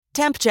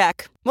Temp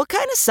check. What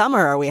kind of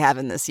summer are we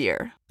having this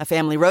year? A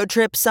family road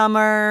trip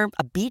summer?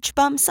 A beach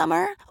bum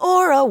summer?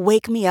 Or a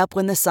wake me up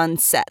when the sun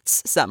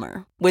sets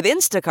summer? With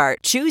Instacart,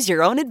 choose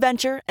your own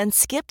adventure and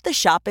skip the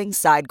shopping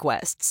side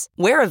quests.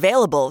 Where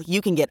available, you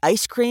can get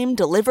ice cream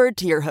delivered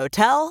to your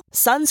hotel,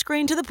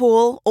 sunscreen to the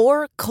pool,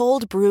 or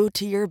cold brew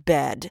to your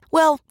bed.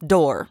 Well,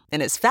 door,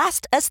 in as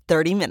fast as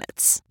 30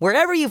 minutes.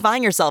 Wherever you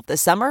find yourself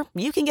this summer,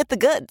 you can get the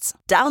goods.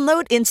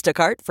 Download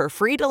Instacart for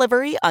free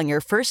delivery on your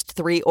first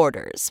 3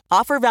 orders.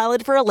 Offer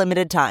valid for a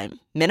limited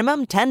time.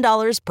 Minimum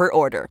 $10 per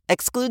order.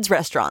 Excludes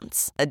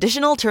restaurants.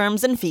 Additional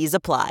terms and fees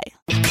apply.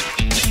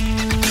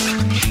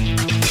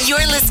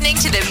 You're listening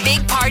to the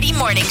Big Party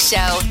Morning Show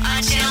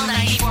on Channel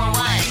 94.1. All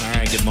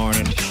right, good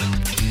morning.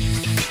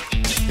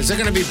 Is it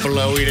going to be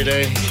blowy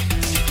today?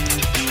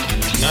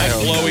 Not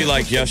blowy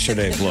like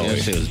yesterday, blowy.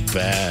 Yesterday was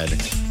bad.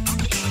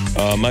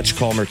 Much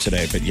calmer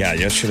today, but yeah,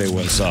 yesterday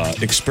was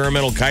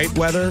experimental kite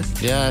weather.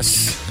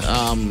 Yes.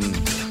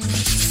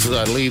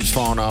 The leaves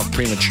falling off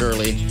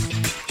prematurely.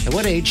 At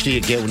what age do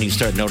you get when you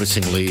start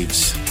noticing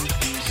leaves?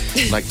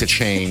 Like to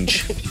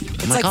change.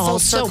 It's like full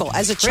circle. So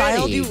as a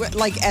child, you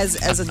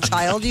as a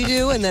child you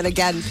do, and then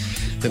again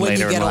when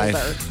you get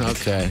older.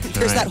 Okay.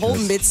 There's that whole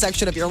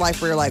midsection of your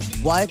life where you're like,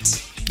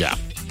 what? Yeah.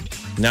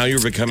 Now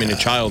you're becoming a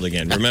child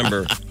again.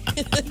 Remember,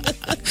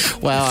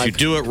 well, if you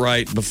do it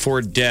right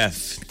before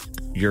death,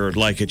 you're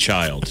like a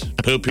child.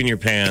 Pooping your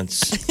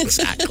pants.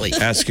 Exactly.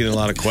 Asking a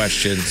lot of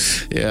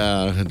questions.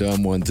 Yeah,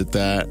 dumb ones at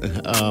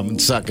that.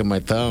 Sucking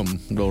my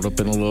thumb. Rolled up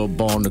in a little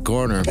ball in the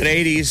corner. But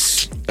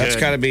 80s, that's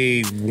got to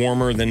be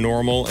warmer than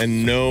normal,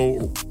 and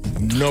no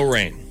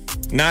rain.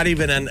 Not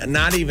even an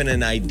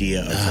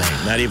idea of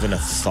rain. Not even a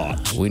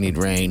thought. We need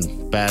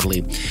rain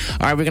badly. All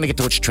right, we're going to get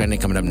to what's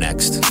trending coming up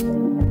next.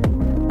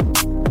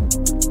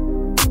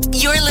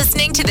 You're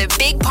listening to the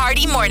Big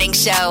Party Morning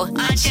Show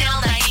on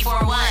Channel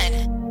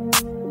 94.1.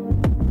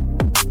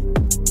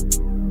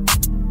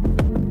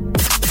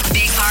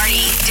 Big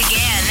Party,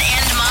 DeGan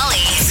and Molly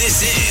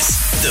This is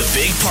the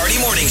Big Party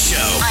Morning Show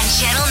on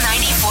Channel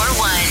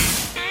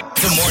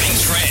 94.1. The morning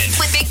trend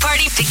With Big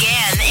Party,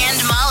 DeGan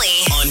and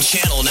Molly on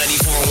Channel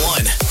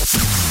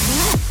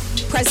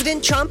 94.1.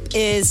 President Trump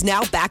is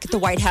now back at the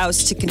White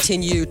House to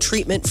continue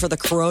treatment for the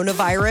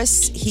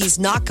coronavirus. He's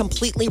not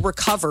completely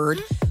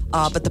recovered,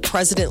 but the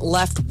president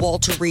left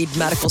Walter Reed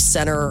Medical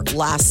Center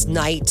last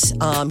night.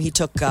 He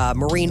took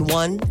Marine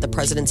One, the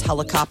president's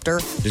helicopter.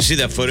 Did you see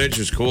that footage? It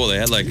was cool. They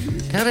had like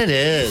That it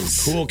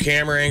is. cool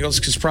camera angles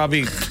because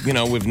probably,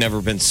 we've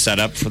never been set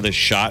up for this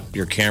shot.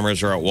 Your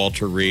cameras are at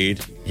Walter Reed.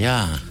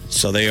 Yeah.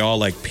 So they all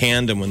like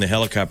panned him when the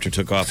helicopter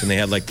took off, and they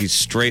had like these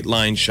straight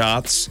line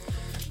shots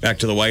back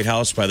to the White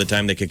House by the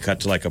time they could cut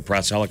to like a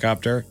press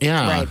helicopter.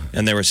 Yeah. Right.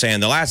 And they were saying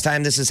the last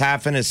time this has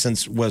happened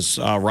was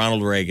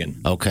Ronald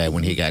Reagan. Okay,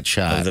 when he got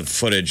shot. The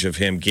footage of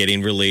him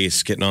getting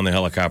released, getting on the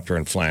helicopter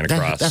and flying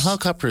across. That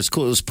helicopter is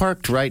cool. It was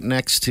parked right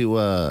next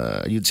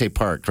to, you'd say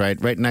parked,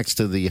 right? Right next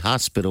to the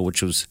hospital,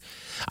 which was,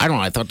 I don't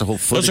know, I thought the whole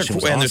footage Those are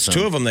was cool. And awesome.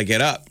 there's 2 of them that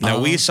get up.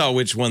 Now, we saw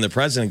which one the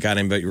president got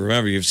in, but you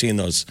remember, you've seen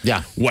those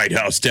White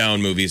House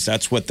Down movies.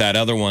 That's what that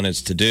other one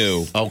is to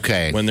do.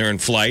 Okay. When they're in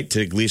flight,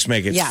 to at least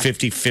make it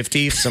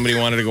 50-50 if somebody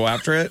wanted to go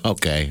after it.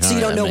 Okay. So you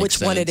don't know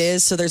which one it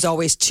is. So there's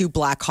always 2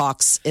 Black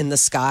Hawks in the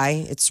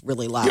sky. It's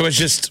really loud. It was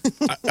just,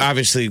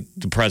 obviously,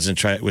 the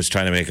president was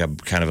trying to make a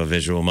kind of a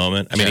visual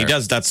moment. I mean, he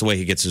does, that's the way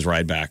he gets his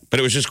ride back.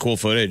 But it was just cool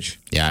footage.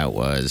 Yeah, it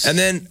was. And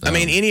then, I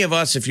mean, any of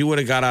us, if you would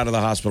have got out of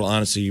the hospital,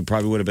 honestly, you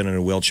probably would have been in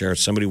a wheelchair.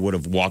 Somebody would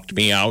have walked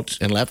me out.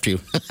 And left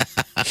you.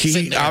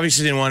 He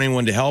obviously didn't want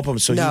anyone to help him.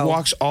 So he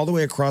walks all the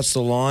way across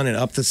the lawn and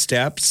up the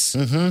steps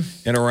and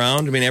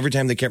around. I mean, every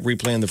time they kept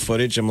replaying the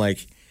footage, I'm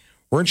like,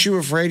 weren't you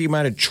afraid you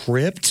might have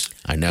tripped?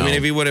 I know. I mean,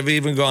 if he would have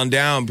even gone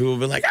down, people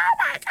would have been like, oh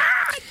my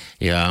God.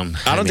 Yeah.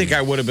 I don't think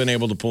I would have been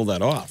able to pull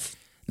that off.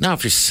 Now,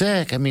 if you're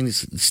sick, I mean, you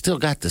still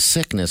got the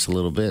sickness a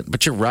little bit.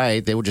 But you're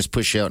right. They would just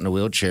push you out in a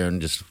wheelchair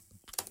and just,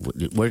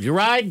 where'd your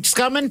ride? It's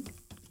coming?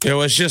 It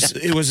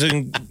was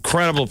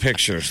incredible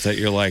pictures that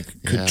you're like,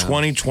 could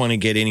 2020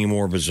 get any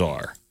more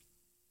bizarre?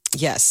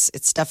 Yes,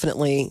 it's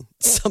definitely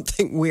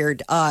something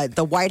weird.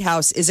 The White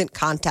House isn't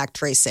contact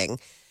tracing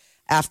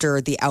after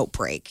the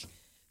outbreak.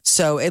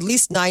 So at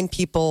least 9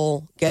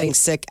 people getting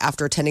sick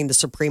after attending the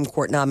Supreme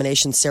Court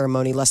nomination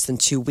ceremony less than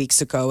 2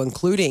 weeks ago,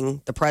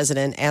 including the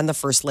president and the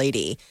first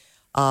lady.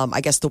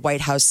 I guess the White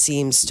House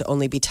seems to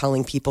only be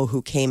telling people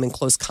who came in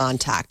close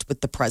contact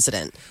with the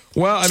president.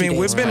 Well, I mean,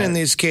 we've been in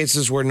these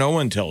cases where no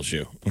one tells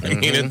you. I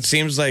mean, it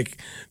seems like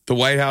the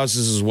White House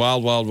is as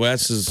wild, wild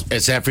west as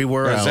it's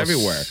everywhere else. It's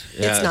everywhere.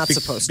 Yeah. It's not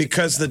supposed to.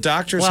 Because the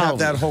doctors have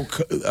that whole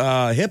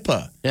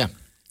HIPAA. Yeah.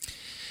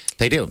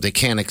 They do. They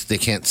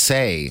can't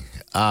say.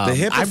 The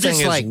HIPAA thing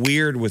is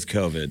weird with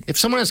COVID. If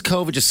someone has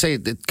COVID, just say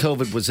that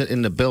COVID was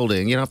in the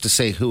building. You don't have to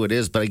say who it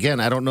is. But again,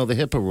 I don't know the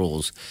HIPAA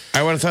rules.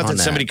 I would have thought that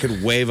somebody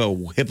could wave a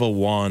HIPAA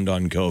wand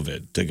on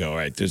COVID to go,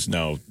 right, there's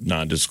no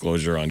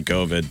non-disclosure on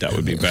COVID. That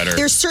would be better.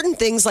 There's certain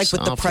things like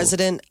with the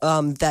president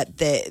that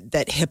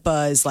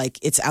HIPAA is like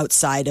it's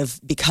outside of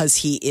because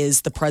he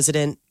is the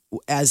president.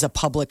 as a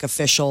public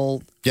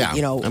official, Yeah,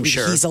 I'm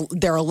sure.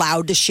 they're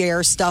allowed to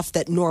share stuff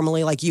that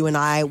normally, like you and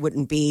I,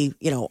 wouldn't be,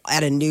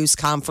 at a news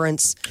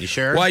conference. You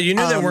sure? Well, you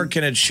knew they weren't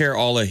going to share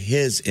all of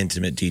his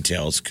intimate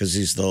details because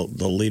he's the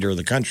leader of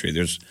the country.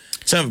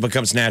 Some of it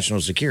becomes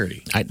national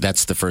security.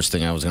 That's the first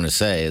thing I was going to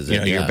say. Is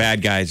that, your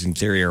bad guys in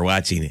theory are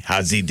watching.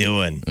 How's he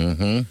doing?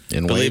 Mm-hmm.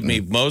 And believe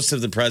me, most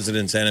of the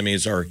president's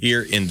enemies are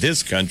here in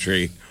this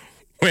country.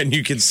 When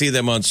you can see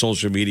them on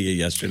social media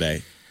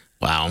yesterday.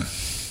 Wow.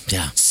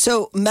 Yeah.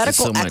 So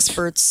medical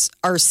experts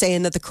are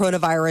saying that the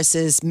coronavirus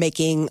is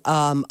making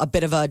a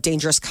bit of a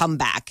dangerous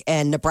comeback,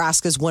 and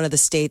Nebraska is one of the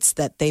states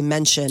that they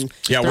mention.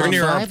 Yeah, we're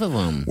near five of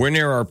them. We're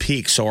near our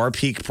peak. So our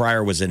peak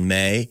prior was in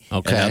May.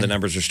 Okay. And now the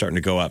numbers are starting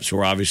to go up. So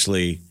we're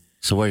obviously.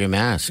 So wear your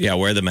mask. Yeah,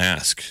 wear the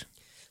mask.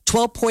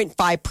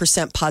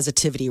 12.5%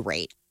 positivity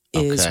rate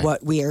is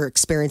what we are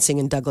experiencing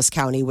in Douglas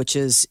County, which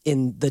is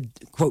in the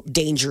quote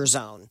danger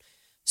zone.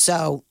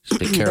 So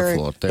be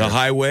careful up there. The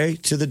highway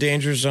to the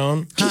danger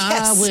zone.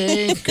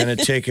 Highway. Gonna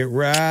take it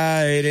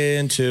right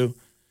into.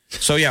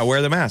 So yeah,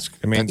 wear the mask.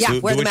 I mean,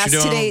 do what you're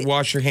doing. Today.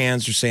 Wash your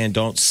hands. They're saying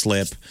don't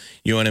slip.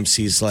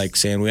 UNMC's like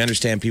saying we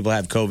understand people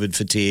have COVID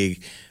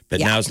fatigue, but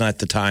now's not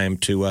the time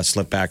to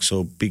slip back.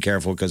 So be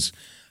careful because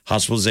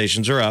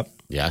hospitalizations are up.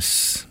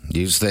 Yes.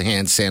 Use the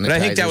hand sanitizer. But I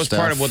think that was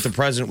part of what the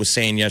president was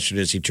saying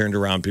yesterday. As he turned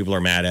around, people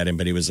are mad at him,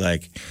 but he was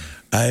like,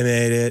 "I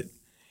made it.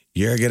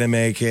 You're going to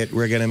make it.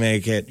 We're going to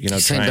make it."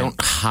 Saying don't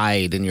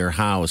hide in your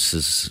house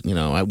is,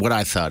 what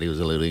I thought he was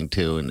alluding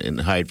to and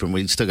hide from.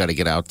 We still got to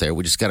get out there.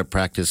 We just got to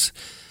practice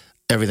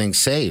everything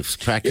safe.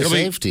 Practice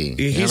safety.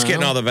 He's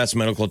getting all the best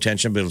medical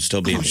attention, but it'll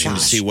still be interesting to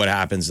see what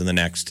happens in the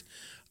next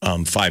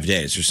 5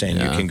 days. They're saying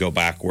you can go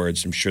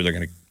backwards. I'm sure they're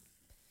going to.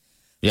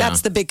 Yeah.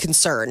 That's the big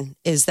concern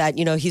is that,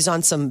 he's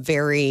on some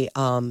very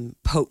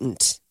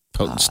potent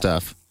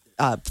stuff.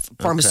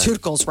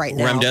 Pharmaceuticals right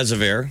now.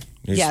 Remdesivir.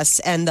 Yes,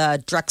 and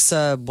the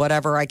Drexa,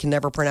 whatever, I can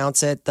never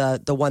pronounce it,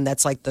 the one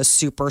that's like the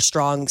super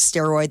strong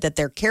steroid that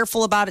they're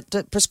careful about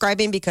it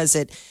prescribing because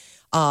it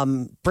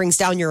brings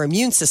down your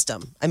immune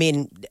system. I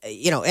mean,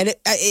 and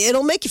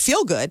it'll make you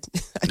feel good.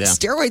 Yeah.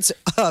 Steroids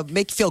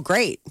make you feel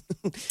great.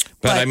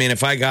 But I mean,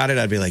 if I got it,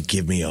 I'd be like,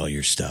 give me all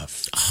your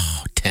stuff.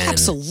 Oh, 10.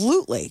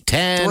 Absolutely.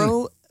 10.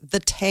 Throw the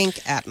tank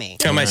at me.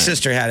 My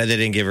sister had it. They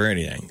didn't give her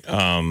anything.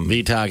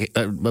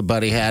 My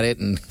buddy had it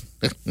and...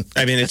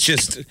 I mean, it's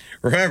just,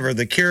 remember,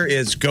 the cure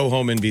is go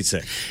home and be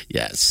sick.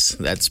 Yes,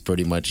 that's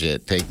pretty much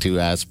it. Take 2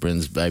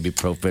 aspirins,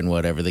 ibuprofen,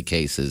 whatever the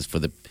case is for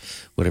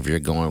whatever you're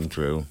going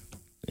through.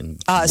 And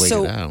wait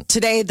it out.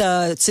 Today,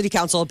 the city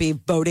council will be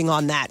voting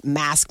on that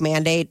mask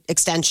mandate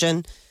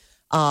extension.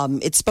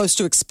 It's supposed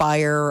to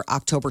expire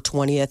October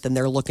 20th, and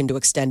they're looking to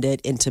extend it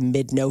into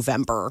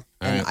mid-November.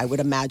 And I would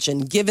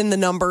imagine, given the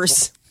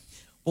numbers,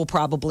 we'll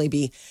probably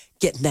be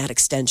getting that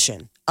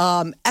extension.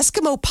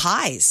 Eskimo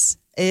pies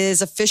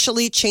is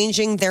officially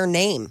changing their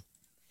name.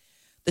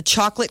 The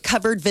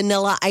chocolate-covered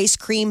vanilla ice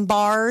cream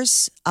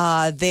bars,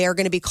 they are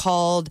going to be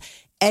called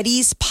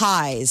Eddie's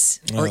Pies,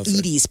 or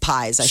Edie's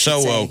Pies, I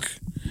should say. So woke.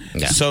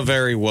 Yeah. So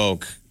very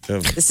woke.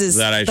 This is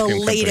that ice the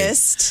cream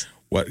latest.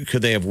 Company. What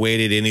could they have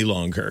waited any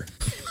longer?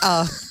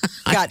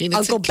 Got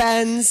Uncle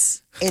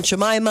Ben's, Aunt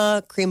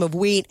Jemima, Cream of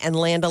Wheat, and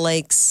Land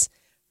O'Lakes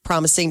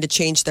promising to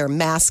change their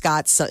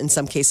mascots, in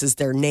some cases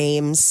their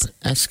names.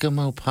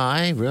 Eskimo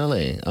pie?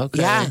 Really?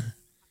 Okay. Yeah.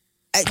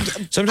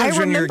 Sometimes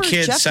when you're a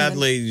kid,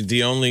 sadly,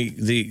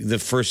 the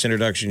first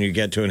introduction you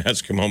get to an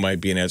Eskimo might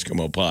be an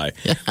Eskimo pie.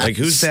 Yes. Like,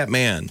 who's that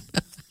man?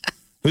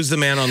 Who's the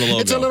man on the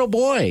logo? It's a little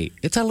boy.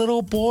 It's a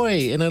little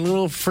boy in a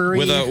little furry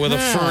with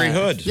a furry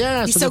hood.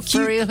 Yes, he's with so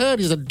a furry hood.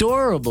 He's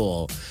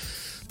adorable.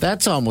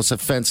 That's almost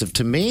offensive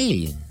to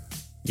me.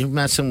 You're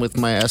messing with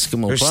my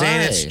Eskimo They're pie. They're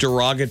saying it's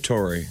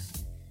derogatory.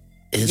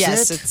 Is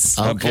it? It's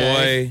a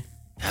boy.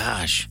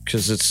 Gosh,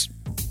 because it's.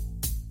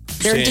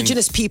 They're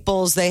indigenous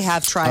peoples. They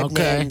have tribe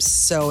names,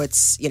 so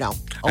it's along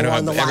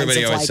the lines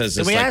everybody of always says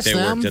this like they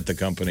worked at the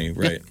company,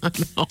 right? I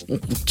know,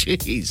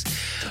 jeez.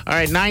 All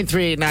right,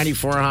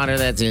 938-9400.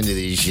 That's into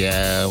the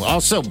show.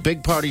 Also,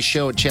 Big Party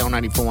Show at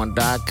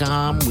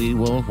channel941.com. We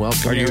will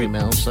welcome your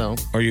email. So,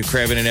 are you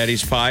craving an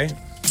Eddie's pie?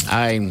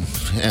 I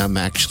am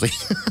actually.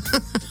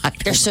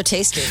 They're so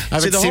tasty.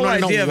 See, the whole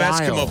idea of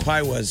Eskimo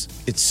pie was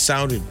it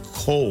sounded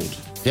cold.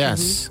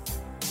 Yes. Mm-hmm.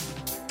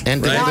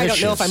 And now I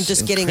don't know if I'm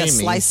just getting creamy. A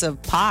slice of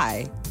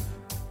pie.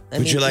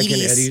 Would you like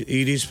Edie's? An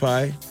Edie's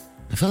pie?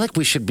 I feel like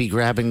we should be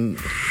grabbing.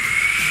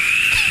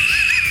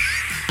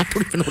 I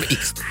don't even know what it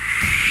is.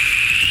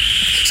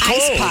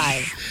 Ice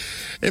pie.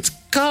 It's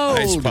cold.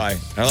 Ice pie.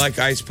 I like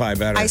ice pie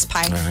better. Ice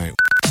pie. All right.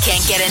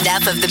 Can't get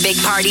enough of the Big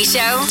Party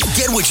Show?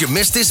 Get what you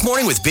missed this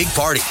morning with Big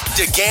Party,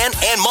 DeGan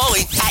and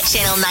Molly at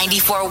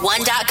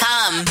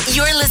channel941.com.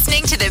 You're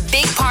listening to the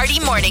Big Party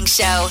Morning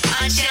Show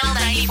on Channel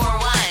 941.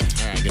 All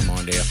right, good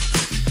morning to you.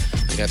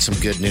 I got some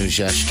good news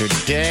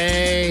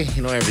yesterday.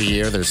 Every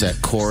year there's that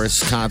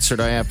chorus concert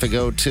I have to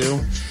go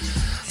to.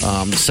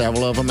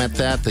 Several of them at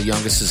that. The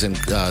youngest is in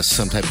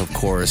some type of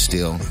chorus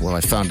deal. Well,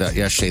 I found out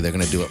yesterday they're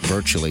going to do it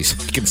virtually,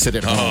 so you can sit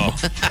at home.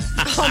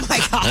 Oh my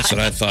God. That's what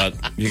I thought.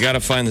 You got to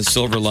find the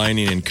silver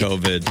lining in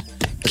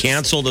COVID.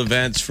 Canceled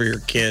events for your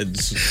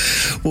kids.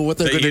 Well, what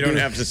they're going to do, you don't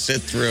have to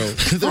sit through.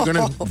 They're going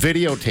to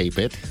videotape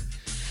it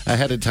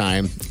ahead of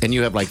time, and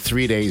you have like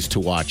 3 days to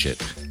watch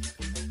it.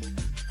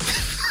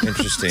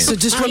 Interesting. So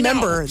just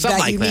remember that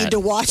like you that. need to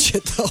watch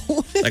it,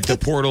 though. Like the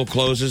portal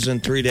closes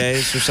in 3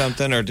 days or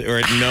something, or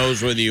it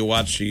knows whether you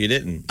watched or you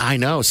didn't. I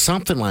know,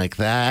 something like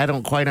that. I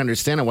don't quite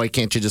understand it. Why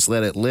can't you just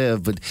let it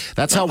live? But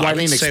that's how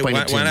Wileen explained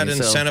it to me. Why not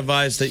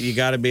incentivize that you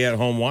got to be at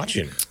home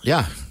watching it?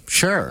 Yeah,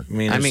 sure. I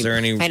mean, is there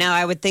any I know.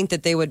 I would think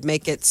that they would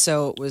make it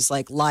so it was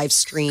like live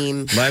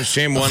stream. live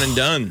stream one and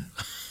done?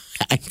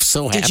 I'm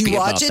so happy Did you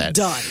watch about it? that.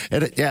 Done.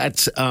 Yeah,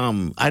 it's.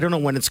 I don't know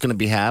when it's going to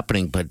be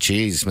happening, but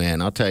geez,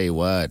 man, I'll tell you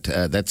what.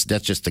 That's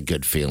just a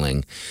good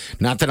feeling.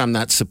 Not that I'm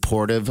not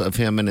supportive of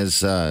him and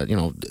his,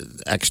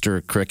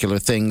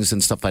 extracurricular things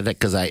and stuff like that,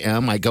 because I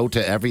am. I go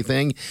to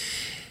everything.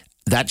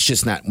 That's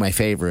just not my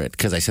favorite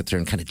because I sit there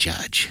and kind of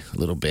judge a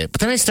little bit.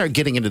 But then I start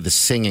getting into the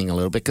singing a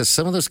little bit because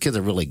some of those kids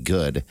are really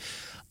good.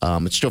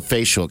 It's still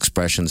facial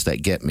expressions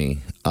that get me.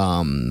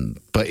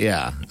 But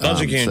yeah, Sounds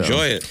like you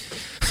enjoy it.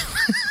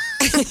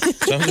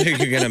 Sounds like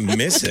you're going to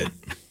miss it.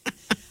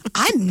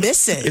 I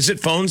miss it. Is it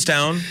phones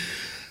down?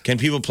 Can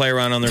people play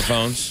around on their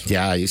phones?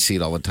 Yeah, you see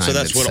it all the time. So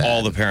that's It's what sad.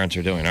 all the parents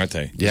are doing, aren't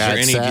they? Yeah, Is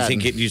it's there any? sad. Do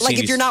you think you've Like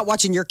seen if you're not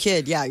watching your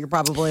kid, yeah, you're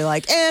probably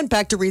like, and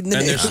back to reading the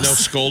and news. there's no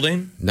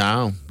scolding?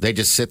 No, they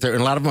just sit there,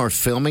 and a lot of them are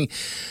filming.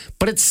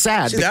 But it's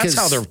sad See, because that's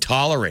how they're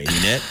tolerating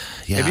it.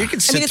 Yeah. If you could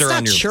I sit mean, it's there not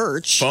on your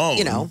church, phone,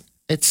 you know.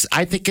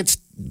 I think it's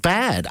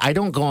bad. I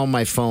don't go on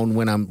my phone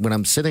when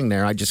I'm sitting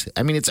there.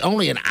 It's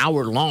only an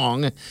hour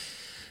long.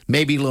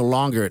 Maybe a little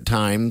longer at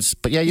times,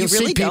 but yeah, you'll You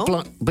really see people.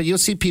 don't? But you'll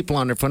see people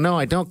on their phone. No,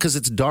 I don't, because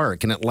it's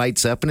dark and it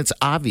lights up, and it's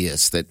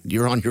obvious that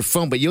you're on your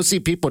phone. But you'll see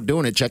people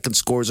doing it, checking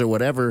scores or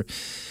whatever,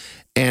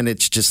 and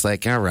it's just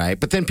like, all right.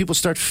 But then people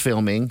start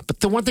filming. But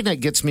the one thing that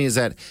gets me is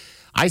that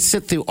I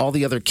sit through all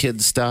the other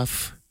kids'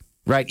 stuff,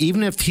 right?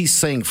 Even if he's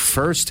saying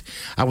first,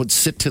 I would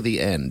sit to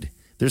the end.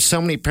 There's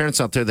so many parents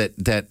out there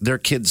that their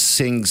kids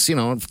sings,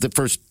 the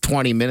first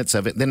 20 minutes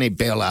of it, then they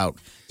bail out.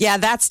 Yeah,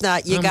 that's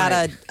not. You I'm gotta.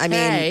 like, I mean,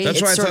 hey. That's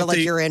it's why I sort thought of like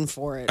they- you're in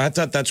for it. I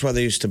thought that's why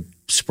they used to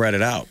spread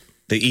it out.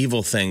 The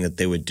evil thing that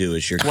they would do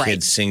is your Right.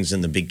 kid sings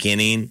in the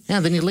beginning, Yeah,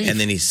 then you leave. and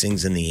then he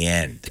sings in the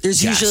end.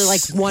 There's Yes. usually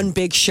like one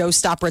big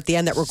showstopper at the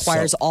end that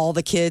requires all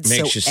the kids.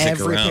 Makes So you stick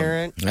every around.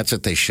 parent. That's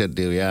what they should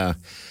do, yeah.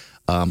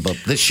 But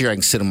this year I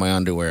can sit in my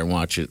underwear and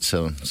watch it,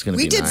 so it's going to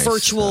be We did nice.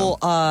 virtual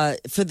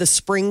for the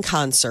spring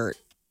concert,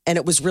 and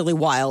it was really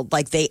wild.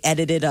 Like they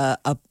edited a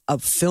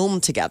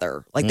film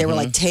together. Like they were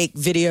like, take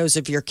videos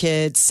of your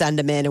kids, send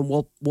them in, and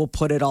we'll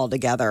put it all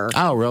together.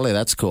 Oh, really?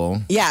 That's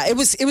cool. Yeah, it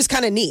was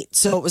kind of neat.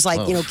 So it was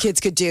like kids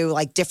could do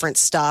like different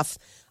stuff.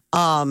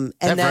 And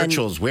That then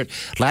virtual is weird.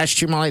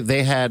 Last year, Molly,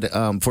 they had,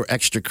 for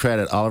extra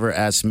credit, Oliver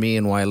asked me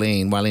and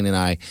Wileen and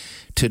I,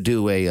 to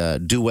do a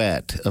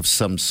duet of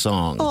some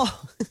song.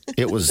 Oh.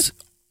 It was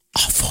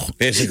awful.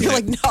 Basically, You're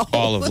like, no.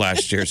 all of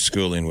last year's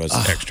schooling was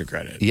extra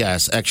credit.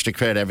 Yes, extra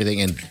credit,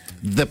 everything, and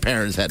the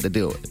parents had to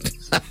do it.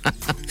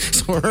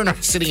 So her and I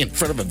are sitting in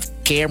front of a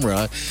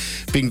camera,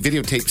 being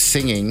videotaped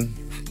singing,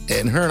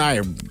 and her and I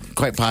are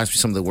quite possibly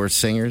some of the worst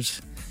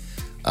singers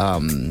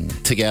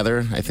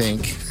together, I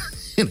think.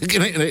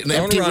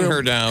 Don't run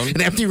her down.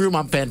 An empty room,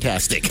 I'm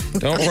fantastic.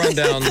 Don't run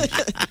down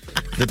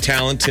the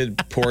talented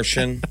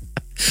portion.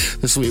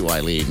 The sweet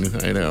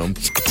Wileen, I know.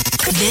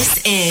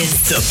 This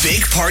is The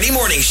Big Party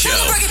Morning Show.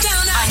 Break it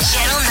down on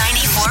Channel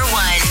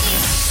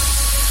 94.1.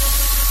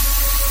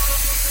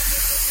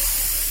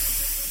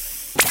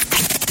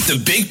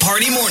 The Big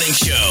Party Morning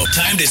Show.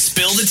 Time to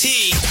spill the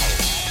tea.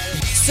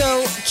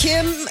 So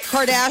Kim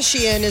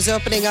Kardashian is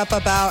opening up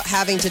about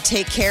having to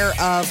take care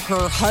of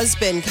her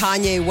husband,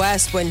 Kanye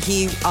West, when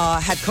he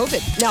had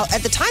COVID. Now,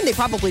 at the time, they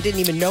probably didn't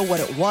even know what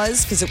it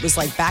was because it was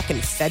like back in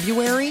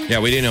February. Yeah,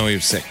 we didn't know he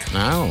was sick.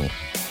 Oh.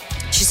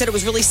 She said it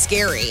was really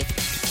scary.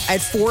 I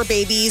had 4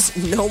 babies,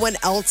 no one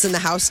else in the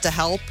house to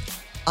help.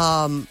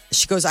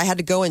 She goes, I had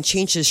to go and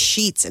change his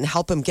sheets and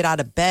help him get out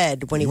of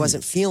bed when he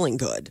wasn't feeling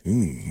good. You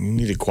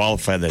need to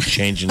qualify that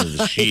change into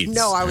the sheets.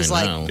 No, I was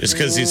I like, know. It's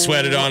because he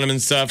sweated on him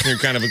and stuff, and you're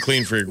kind of a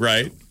clean freak,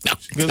 right?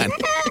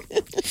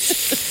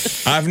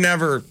 I've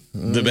never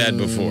the bed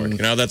before. You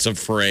know, that's a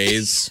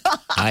phrase.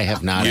 I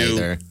have not You-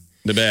 either.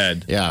 The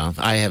bed. Yeah,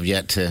 I have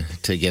yet to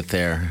get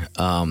there.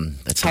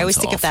 That I always sounds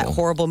think of that awful.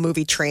 horrible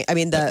movie Train. I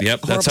mean, the Yep,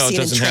 horrible that's how it scene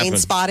in doesn't Train happen.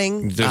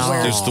 Spotting.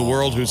 There's the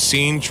world who's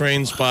seen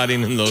Train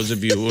Spotting and those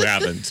of you who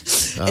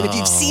haven't. And if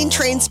you've seen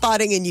Train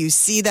Spotting and you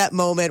see that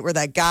moment where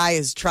that guy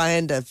is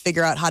trying to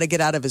figure out how to get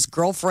out of his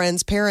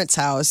girlfriend's parents'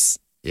 house,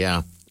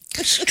 Yeah.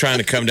 Trying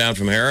to come down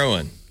from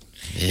heroin.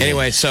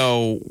 Anyway,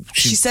 so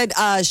she said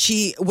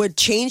she would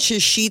change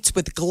his sheets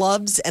with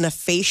gloves and a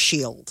face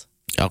shield.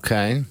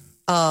 Okay.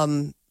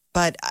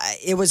 But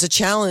it was a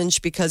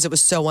challenge because it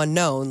was so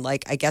unknown.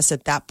 Like, I guess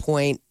at that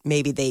point,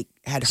 maybe they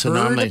had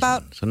heard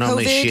about So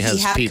normally COVID. she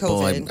has people,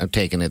 COVID. I'm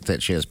taking it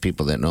that she has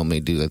people that normally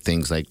do the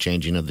things like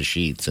changing of the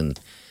sheets and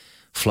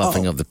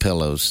fluffing of the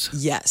pillows.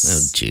 Yes.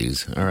 Oh,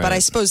 geez. All right. But I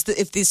suppose that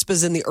if this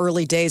was in the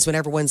early days when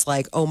everyone's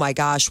like, oh my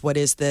gosh, what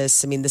is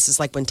this? I mean, this is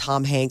like when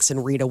Tom Hanks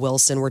and Rita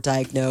Wilson were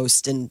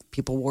diagnosed and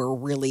people were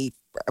really,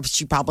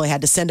 she probably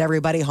had to send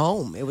everybody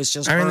home. It was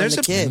just her and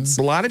the kids.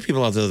 A lot of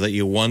people out there that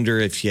you wonder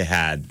if you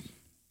had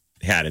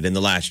it in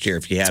the last year,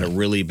 if you had a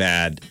really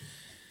bad,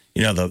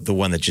 the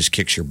one that just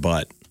kicks your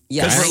butt.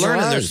 Yes. Because we're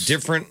learning there's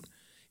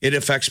it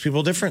affects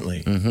people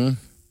differently. Mm-hmm.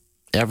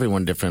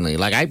 Everyone differently.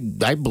 Like, I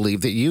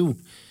believe that you.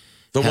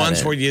 The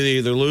ones where you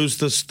either lose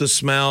the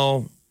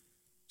smell.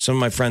 Some of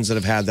my friends that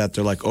have had that,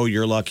 they're like, oh,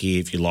 you're lucky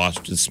if you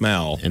lost the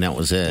smell. And that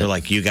was it. They're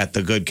like, you got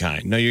the good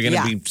kind. No, you're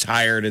going to be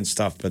tired and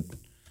stuff. But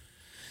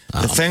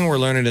the thing we're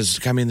learning is,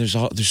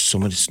 there's so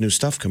much new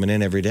stuff coming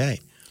in every day.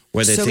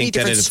 Where they think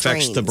that it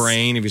affects the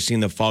brain. Have you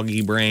seen the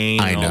foggy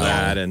brain and all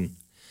that? And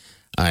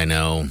I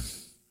know.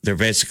 They're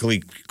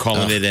basically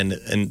calling it an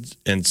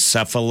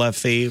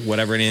encephalopathy,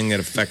 whatever, anything that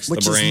affects the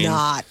brain. Which is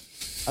not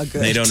a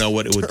good They don't know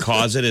what it would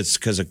cause it. It's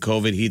because of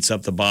COVID heats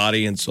up the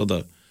body, and so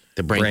the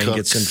brain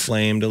gets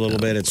inflamed a little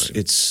bit.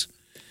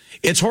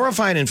 It's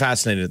horrifying and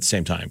fascinating at the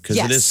same time because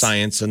it is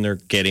science, and they're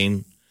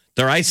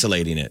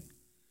isolating it.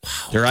 Wow,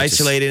 they're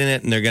isolating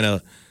it, and they're going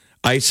to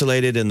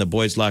isolate it in the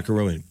boys' locker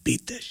room and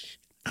beat the shit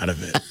out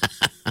of it.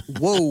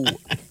 Whoa.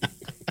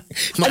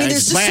 I mean,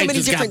 there's just so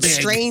many different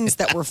strains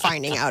that we're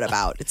finding out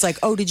about. It's like,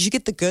 oh, did you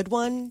get the good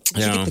one? Did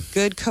you get the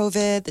good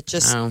COVID that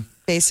just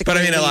basically...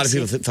 But I mean, a lot of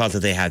people thought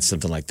that they had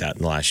something like that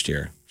in the last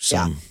year.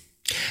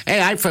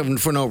 Hey, I,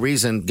 for no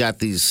reason, got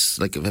these,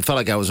 like, I felt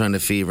like I was running the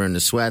fever and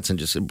the sweats and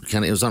just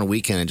kind of, it was on a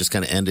weekend and just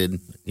kind of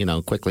ended,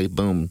 quickly,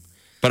 boom.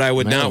 But I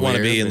would not want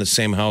to be in the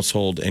same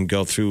household and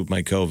go through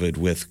my COVID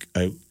with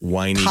a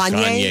whiny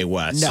Kanye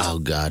West. No. Oh,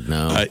 God,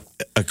 no.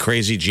 A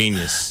crazy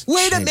genius.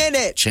 Wait a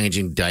minute.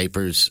 Changing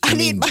diapers. I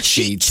need my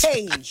sheet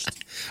changed.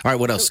 All right,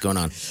 what else is going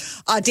on?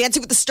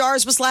 Dancing with the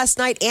Stars was last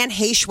night. Anne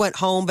Heche went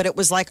home, but it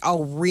was like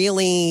a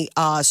really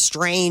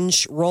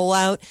strange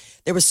rollout.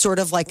 There was sort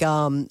of like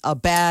a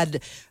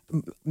bad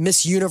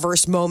Miss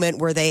Universe moment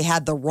where they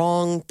had the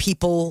wrong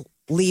people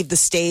leave the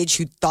stage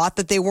who thought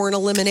that they weren't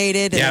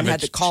eliminated and then had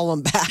to call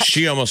them back.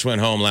 She almost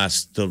went home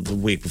the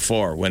week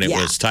before when it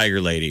was Tiger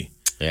Lady.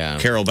 Yeah.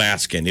 Carol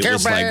Baskin. It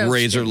was like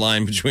razor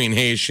line between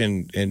Heche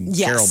and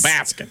Carol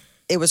Baskin.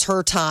 It was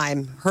her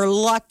time. Her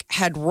luck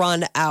had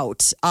run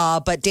out.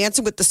 But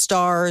Dancing with the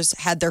Stars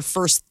had their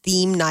first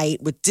theme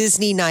night with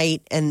Disney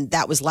Night, and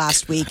that was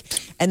last week.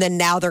 And then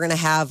now they're going to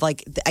have,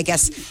 like, I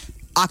guess,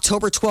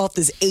 October 12th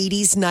is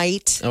 80s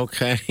night.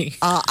 Okay.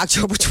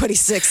 October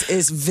 26th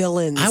is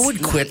Villains. I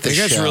would quit the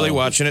show. You guys really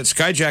watching it?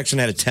 Sky Jackson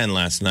had a 10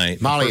 last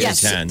night. Molly has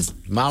 10.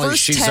 Molly,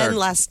 First she's 10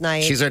 last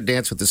night. She's our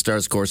Dance with the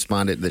Stars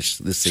correspondent this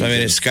season. So, I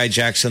mean, is Sky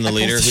Jackson the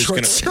leader? Who's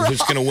going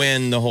to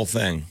win the whole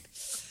thing?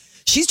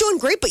 She's doing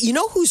great, but you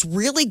know who's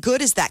really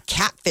good is that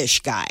Catfish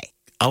guy.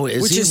 Oh,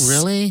 is he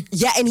really?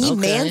 Yeah, and he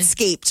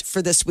manscaped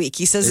for this week.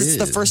 He says it's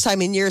the first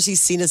time in years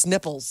he's seen his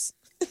nipples.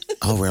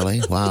 Oh,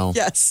 really? Wow.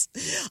 Yes.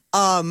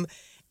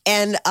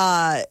 And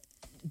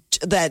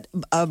that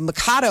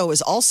Mikado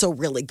is also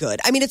really good.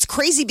 I mean, it's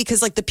crazy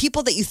because like the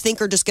people that you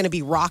think are just going to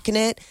be rocking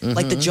it,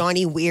 like the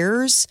Johnny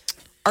Weirs,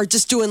 are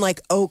just doing like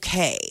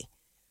okay.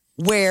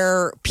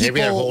 Where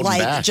people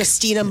like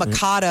Justina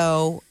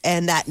Mikado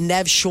and that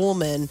Nev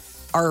Schulman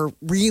are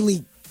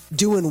really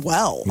doing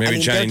well. Maybe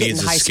Johnny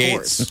needs high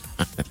skates.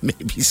 scores.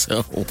 Maybe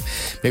so.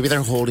 Maybe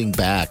they're holding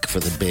back for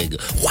the big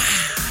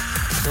wow.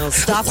 Well,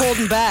 stop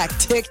holding back.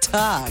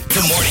 TikTok.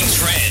 The morning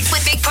trend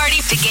With Big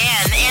Party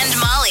began and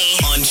Molly.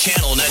 on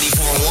Channel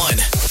 94.1.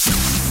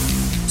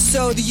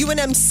 So the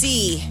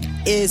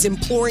UNMC is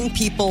imploring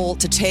people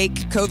to take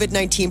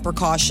COVID-19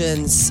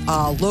 precautions.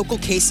 Local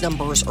case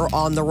numbers are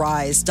on the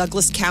rise.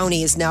 Douglas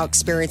County is now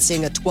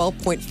experiencing a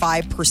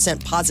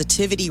 12.5%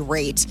 positivity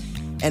rate,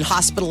 and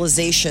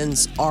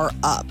hospitalizations are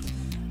up.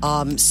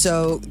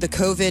 So the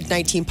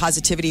COVID-19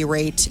 positivity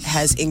rate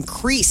has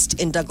increased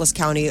in Douglas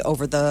County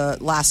over the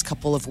last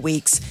couple of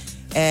weeks.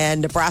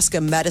 And Nebraska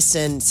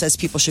Medicine says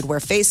people should wear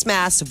face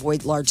masks,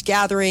 avoid large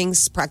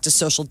gatherings, practice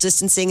social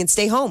distancing, and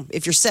stay home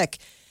if you're sick.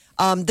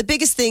 The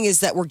biggest thing is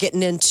that we're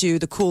getting into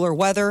the cooler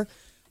weather.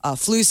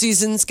 Flu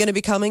season's going to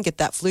be coming. Get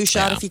that flu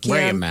shot if you can.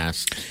 Wear your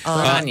mask.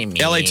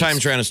 LA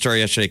Times ran a story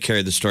yesterday,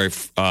 carried the story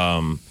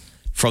from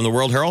the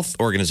World Health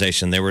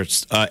Organization. They were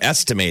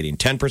estimating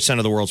 10%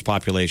 of the world's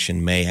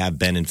population may have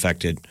been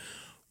infected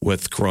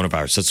with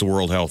coronavirus. That's the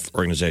World Health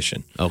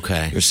Organization.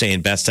 Okay. They're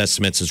saying best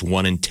estimates is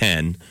 1 in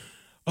 10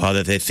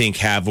 that they think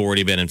have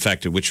already been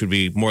infected, which would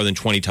be more than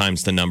 20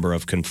 times the number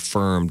of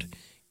confirmed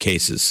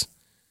cases.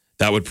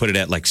 That would put it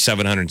at like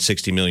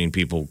 760 million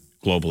people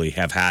globally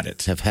have had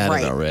it. Have had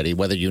it already,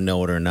 whether you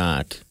know it or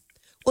not.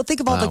 Well,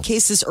 think of all the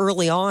cases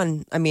early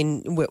on. I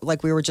mean,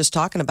 like we were just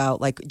talking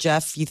about, like,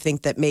 Jeff, you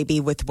think that maybe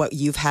with what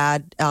you've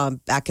had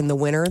back in the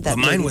winter, that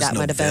maybe that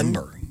might have been.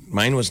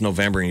 Mine was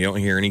November, and you don't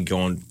hear any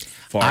going.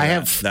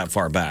 that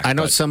far back. I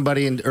know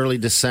somebody in early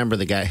December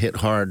that got hit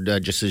hard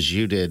just as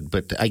you did,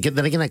 but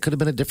then again, I could have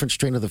been a different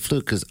strain of the flu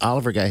because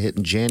Oliver got hit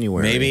in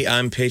January. Maybe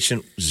I'm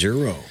patient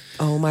 0.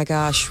 Oh my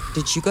gosh.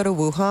 Did you go to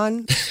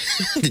Wuhan?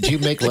 Did you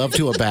make love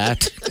to a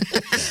bat?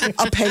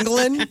 A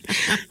pangolin?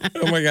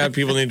 Oh my God,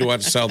 people need to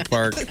watch South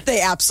Park. They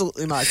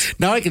absolutely must.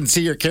 Now I can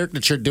see your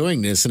caricature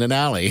doing this in an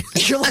alley.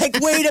 You're like,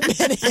 wait a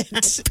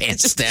minute.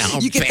 Pants down,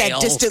 You get pale.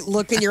 that distant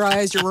look in your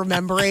eyes. You're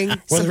remembering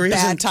some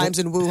bad times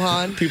in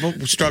Wuhan. People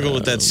struggle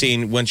with that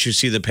scene. Once you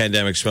see the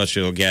pandemic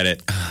special, you'll get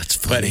it. It's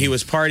funny. But he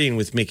was partying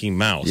with Mickey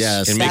Mouse.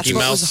 Yes. And That's Mickey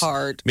what Mouse was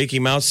hard. Mickey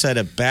Mouse said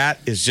a bat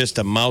is just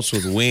a mouse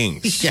with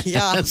wings.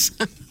 Yes.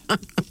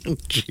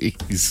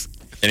 Jeez.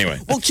 Anyway.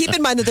 Well, keep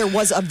in mind that there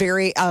was a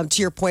very,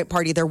 to your point,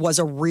 Party, there was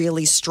a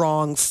really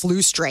strong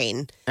flu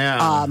strain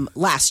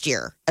last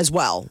year as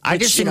well. I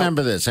just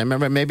remember this. I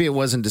remember maybe it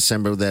was in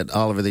December that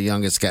Oliver, the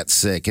youngest, got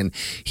sick. And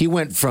he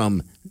went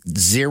from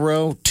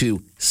 0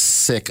 to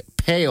sick,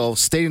 pale,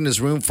 stayed in his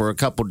room for a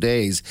couple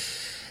days.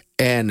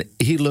 And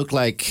he looked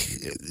like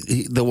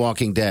The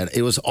Walking Dead.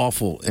 It was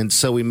awful. And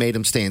so we made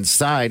him stay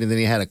inside. And then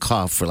he had a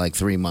cough for like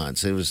 3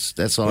 months.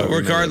 That's all. But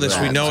regardless,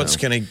 we know it's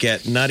going to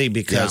get nutty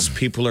because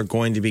people are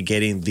going to be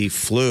getting the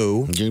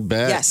flu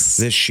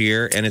this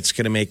year. And it's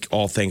going to make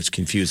all things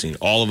confusing.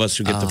 All of us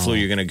who get the flu,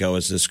 you're going to go,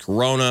 is this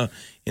corona?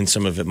 And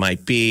some of it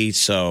might be.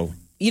 So,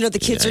 the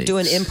kids are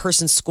doing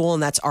in-person school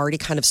and that's already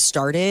kind of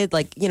started.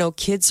 Like,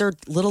 kids are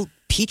little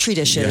Petri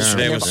dishes.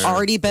 There have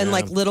already been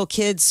like little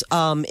kids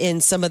in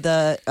some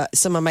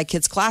of my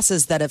kids'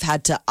 classes that have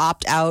had to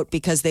opt out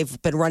because they've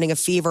been running a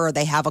fever or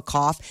they have a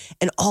cough,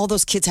 and all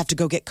those kids have to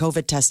go get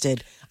COVID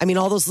tested. I mean,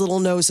 all those little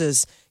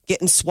noses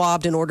getting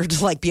swabbed in order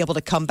to be able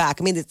to come back.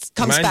 I mean, it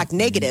comes back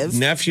negative.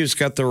 Nephew's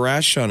got the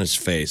rash on his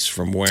face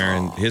from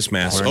wearing his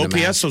mask.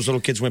 OPS, those little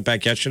kids went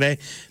back yesterday.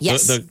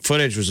 Yes. The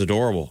footage was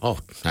adorable. Oh,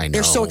 I know.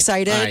 They're so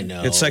excited. I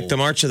know. It's like the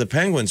March of the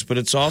Penguins, but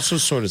it's also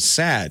sort of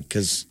sad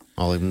because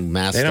all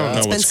masked they don't up. know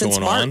It's what's been since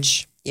going on.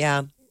 March.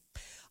 Yeah.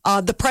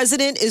 The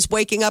president is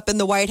waking up in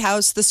the White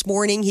House this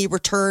morning. He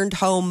returned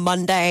home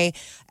Monday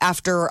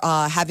after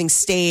having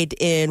stayed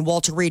in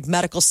Walter Reed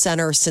Medical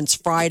Center since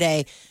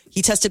Friday.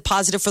 He tested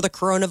positive for the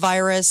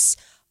coronavirus.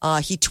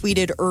 He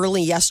tweeted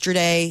early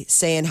yesterday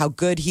saying how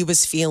good he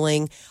was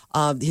feeling.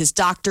 His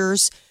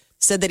doctors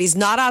said that he's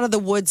not out of the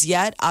woods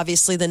yet.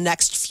 Obviously, the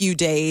next few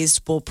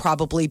days will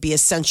probably be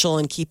essential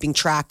in keeping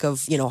track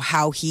of,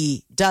 how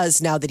he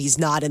does now that he's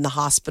not in the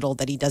hospital,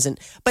 that he doesn't.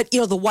 But,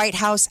 the White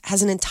House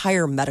has an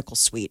entire medical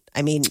suite.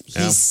 I mean,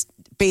 he's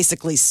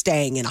basically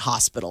staying in a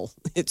hospital.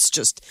 It's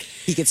just,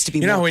 he gets to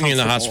be more when you're in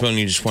the comfortable. hospital and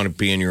you just want to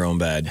be in your own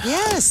bed.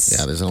 Yes.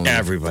 Yeah, there's only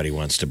Everybody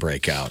wants to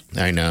break out.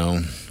 I know.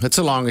 That's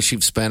the longest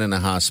you've spent in a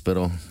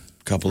hospital.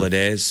 Couple of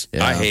days.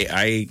 Yeah.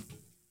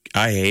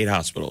 I hate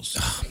hospitals.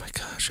 Oh my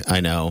gosh, I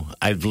know.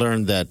 I've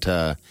learned that.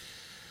 The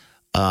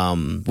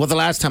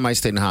last time I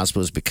stayed in the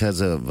hospital was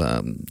because of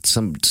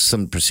some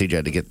procedure I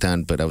had to get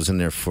done, but I was in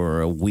there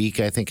for a week.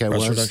 I think I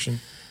Breast was. reduction?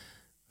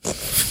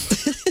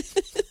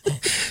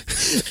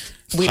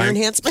 Wiener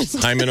enhancement.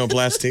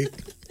 Hymenoplasty.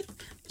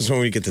 This is when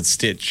we get the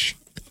stitch.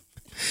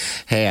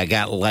 Hey, I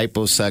got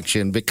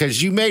liposuction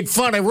because you made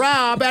fun of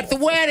Rob at the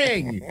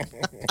wedding.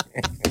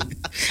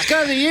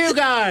 Because of you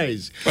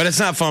guys. But it's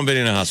not fun being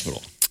in a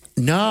hospital.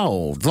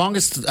 No, the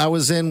longest I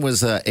was in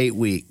was 8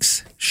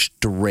 weeks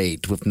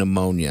straight with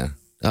pneumonia.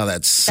 Oh,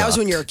 that sucked. That was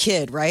when you were a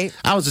kid, right?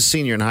 I was a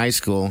senior in high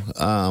school.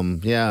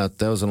 Yeah,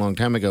 that was a long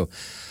time ago.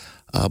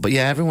 But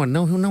yeah, everyone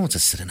who wants to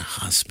sit in a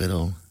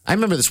hospital. I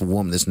remember this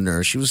woman, this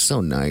nurse. She was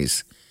so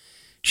nice.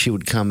 She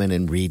would come in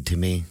and read to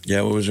me.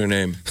 Yeah, what was her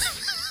name?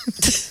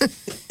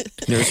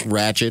 Nurse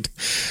Ratchet.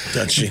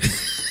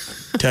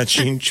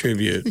 Touching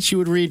tribute. She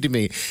would read to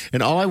me,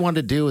 and all I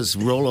wanted to do was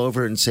roll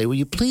over and say, "Will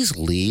you please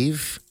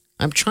leave?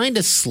 I'm trying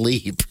to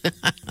sleep."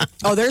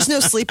 Oh, there's no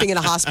sleeping in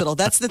a hospital.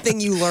 That's the thing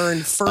you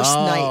learn first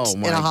night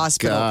in a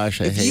hospital. Gosh,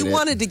 I if hate you it.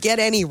 wanted to get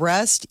any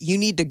rest, you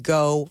need to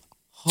go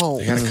home.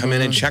 They got to come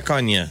in and check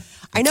on you.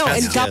 I know,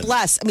 and Test God you.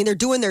 bless. I mean, they're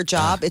doing their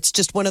job. It's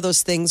just one of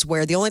those things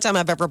where the only time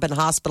I've ever been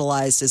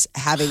hospitalized is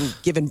having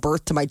given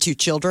birth to my 2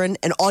 children,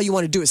 and all you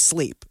want to do is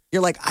sleep.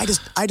 You're like, I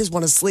just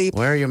want to sleep.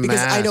 Wear your because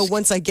I know mask.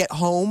 once I get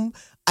home,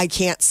 I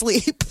can't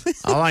sleep.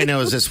 All I know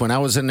is this: when I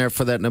was in there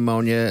for that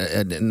pneumonia,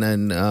 and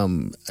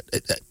then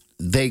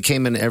they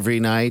came in every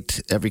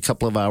night, every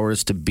couple of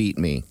hours to beat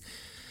me.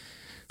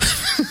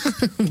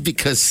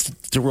 Because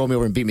to roll me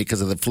over and beat me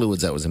because of the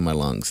fluids that was in my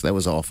lungs. That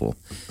was awful.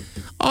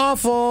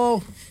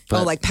 Awful.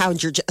 But like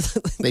pound your...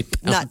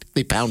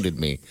 they pounded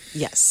me.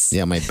 Yes.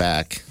 Yeah, my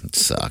back. It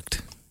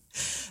sucked.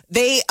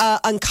 They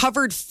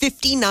uncovered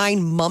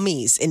 59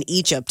 mummies in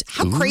Egypt.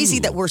 How crazy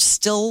that we're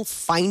still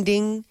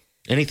finding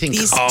anything.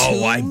 These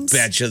I tombs?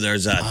 bet you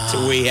there's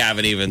we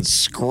haven't even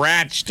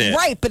scratched it.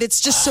 Right, but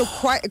it's just so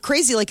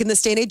crazy, like in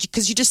this day and age,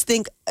 because you just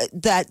think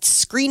that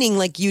screening,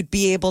 like you'd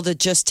be able to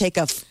just take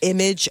a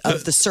image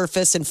of the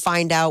surface and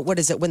find out, what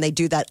is it, when they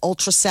do that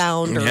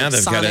ultrasound or Yeah,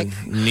 they've sonic?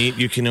 got a neat,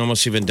 you can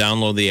almost even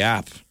download the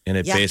app.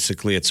 And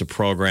basically, it's a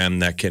program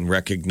that can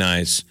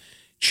recognize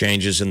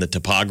changes in the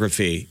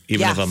topography,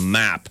 even of a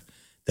map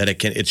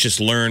that it's just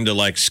learned to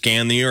like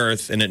scan the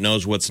earth and it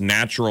knows what's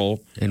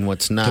natural and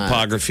what's not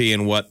topography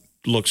and what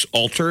looks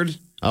altered.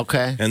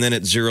 Okay. And then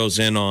it zeroes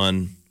in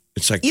on,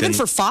 it's like even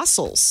for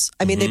fossils.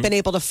 I mean, they've been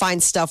able to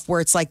find stuff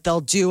where it's like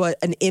they'll do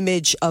an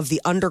image of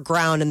the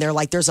underground and they're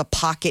like, there's a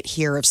pocket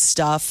here of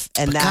stuff.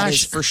 And that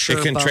is for sure.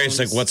 It can trace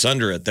bones. like what's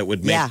under it that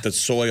would make the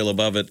soil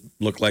above it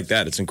look like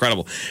that. It's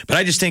incredible. But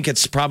I just think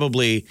it's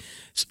probably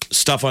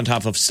stuff on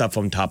top of stuff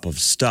on top of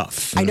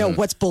stuff. I know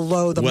what's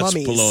below the mummies.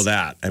 What's below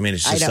that? I mean,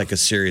 it's just like a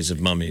series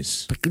of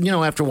mummies. But,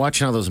 after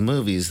watching all those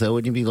movies, though,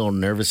 wouldn't you be a little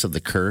nervous of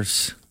the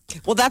curse?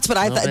 Well, that's what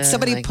I thought.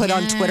 Somebody put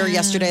on Twitter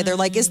yesterday. They're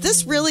like, is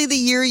this really the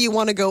year you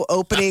want to go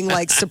opening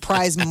like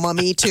surprise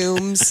mummy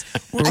tombs?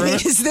 I mean,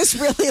 is this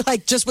really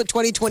like just what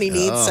 2020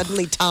 needs?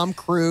 Suddenly Tom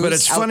Cruise. But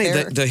it's funny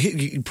there? that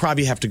you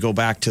probably have to go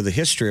back to the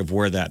history of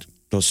where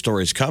those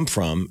stories come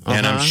from.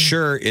 And I'm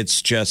sure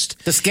it's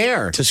just to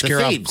scare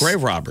off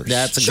grave robbers.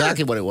 That's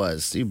exactly what it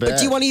was. You bet. But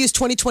do you want to use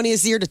 2020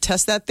 as the year to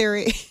test that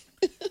theory?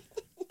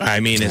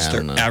 I mean, has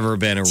there ever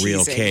been a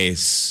real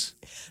case?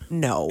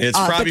 No. It's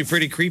probably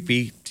pretty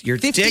creepy. You're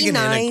digging in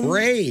a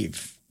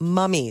grave.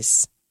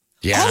 Mummies.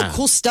 Yeah. All the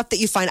cool stuff that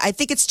you find. I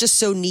think it's just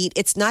so neat.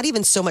 It's not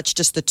even so much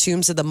just the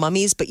tombs of the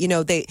mummies, but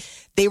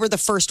they were the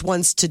first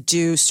ones to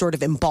do sort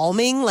of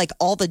embalming, like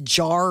all the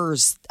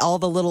jars, all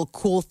the little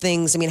cool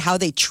things. I mean, how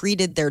they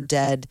treated their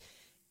dead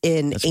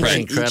in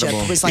ancient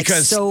Egypt was like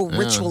so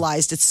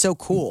ritualized. It's so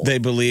cool. They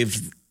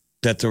believed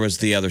that there was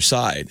the other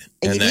side,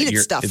 and that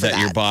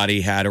your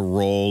body had a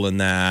role in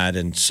that,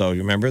 and so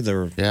you remember they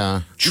were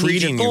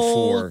treating you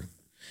for.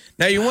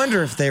 Now you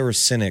wonder if they were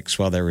cynics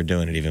while they were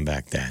doing it, even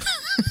back then.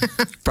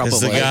 Probably.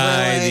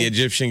 Is the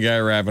Egyptian guy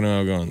rapping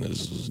around going,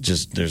 "This is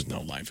just there's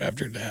no life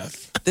after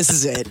death. This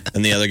is it."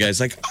 And the other guy's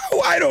like, "Oh,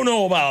 I don't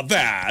know about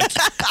that.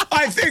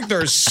 I think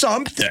there's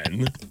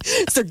something."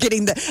 So they're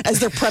getting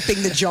as they're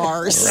prepping the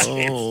jars.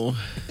 Oh.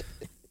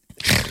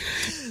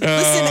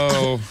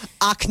 Listen,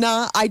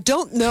 Akna, I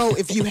don't know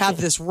if you have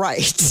this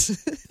right.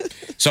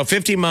 So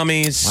 50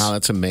 mummies. Wow,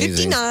 that's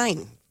amazing.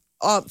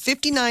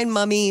 59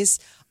 mummies.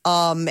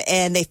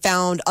 And they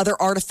found other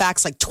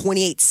artifacts like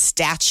 28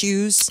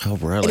 statues. Oh,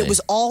 really? And it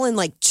was all in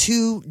like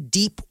 2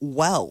 deep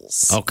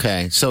wells.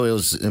 Okay, so it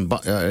was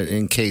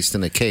encased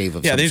in a cave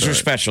of some these sort. are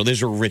special.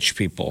 These are rich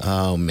people.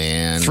 Oh,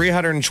 man.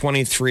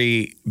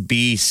 323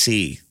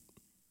 BC.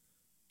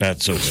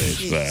 That's what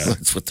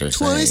That's what they're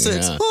saying.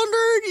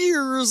 2,600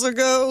 years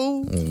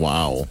ago.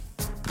 Wow.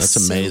 That's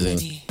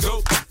amazing.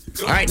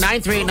 All right,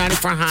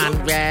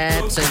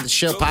 938-9400. It's the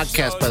show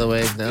podcast, by the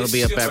way. That'll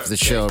be up after the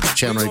show.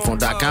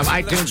 Channel94.com,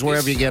 iTunes,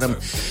 wherever you get them.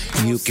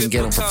 You can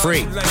get them for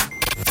free.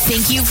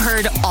 Think you've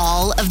heard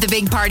all of the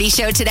Big Party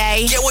Show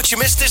today? Get what you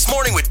missed this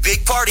morning with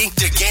Big Party,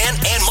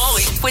 DeGan, and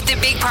Molly With the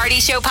Big Party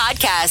Show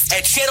podcast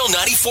at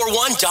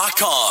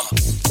channel941.com.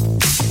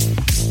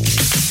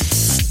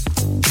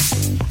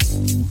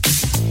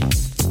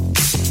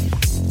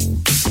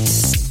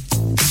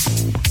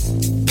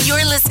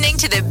 You're listening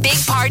to the Big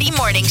Party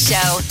Morning Show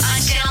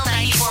on Channel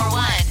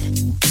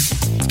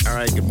 94.1. All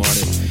right, good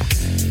morning.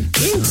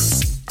 Whew.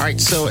 All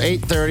right, so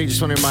 8:30.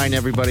 Just want to remind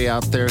everybody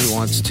out there who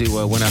wants to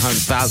win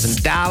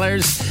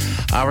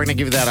 $100,000. We're going to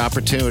give you that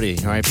opportunity.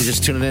 All right, if you're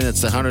just tuning in,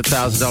 it's the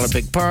 $100,000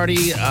 Big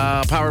Party,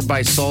 powered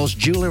by Sol's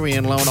Jewelry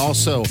and Loan.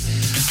 Also,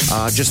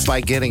 just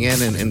by getting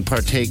in and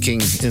partaking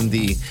in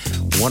the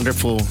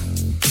wonderful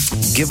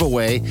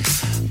giveaway,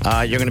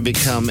 you're going to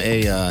become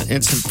a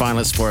instant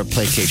finalist for a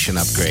Playcation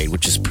upgrade,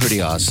 which is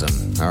pretty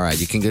awesome. All right,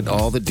 you can get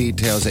all the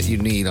details that you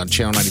need on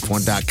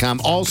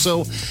channel94.com.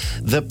 Also,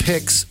 the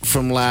picks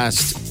from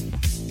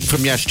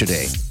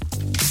yesterday,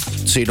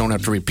 so you don't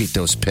have to repeat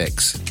those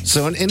picks.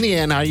 So in the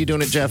end, how are you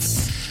doing it, Jeff?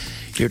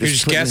 You're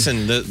just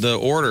guessing the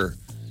order.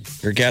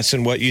 You're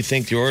guessing what you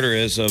think the order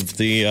is of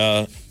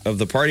the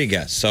party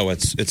guests. So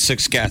it's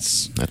 6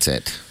 guests. That's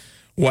it.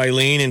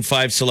 Wileen and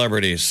 5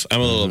 celebrities. I'm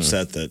a little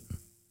upset that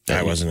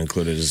I wasn't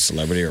included as a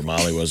celebrity, or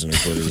Molly wasn't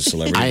included as a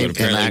celebrity, but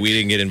apparently we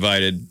didn't get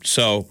invited.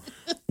 So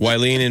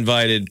Wileen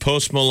invited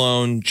Post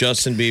Malone,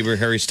 Justin Bieber,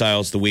 Harry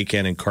Styles, The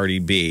Weeknd, and Cardi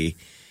B.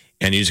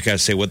 And you just got to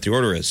say what the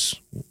order is,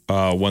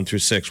 1 through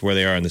 6, where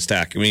they are in the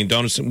stack. I mean,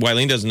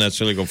 Wileen doesn't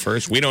necessarily go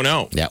first. We don't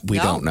know. Yeah, we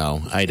don't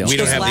know. We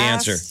don't have the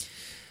answer.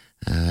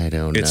 I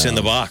don't know. It's in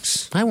the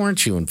box. Why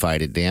weren't you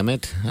invited, damn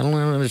it? I don't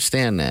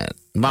understand that.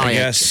 Molly, I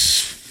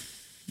guess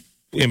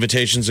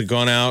invitations have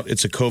gone out.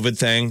 It's a COVID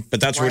thing,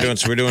 but that's what we're doing.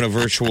 So we're doing a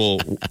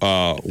virtual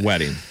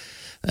wedding.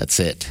 That's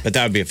it. But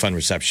that would be a fun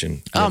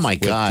reception. Oh, my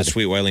God. The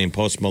Sweet Wileen,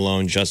 Post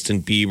Malone,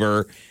 Justin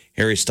Bieber,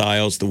 Harry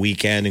Styles, The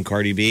Weeknd, and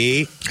Cardi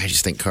B. I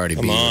just think Cardi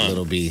B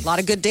will be... A lot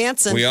of good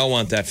dancing. We all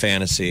want that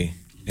fantasy.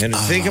 And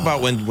think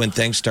about when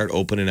things start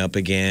opening up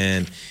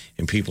again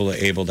and people are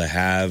able to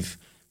have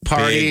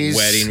parties, big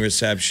wedding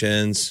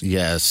receptions.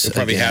 Yes. They'll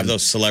probably have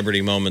those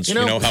celebrity moments. You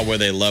know how where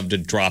they love to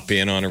drop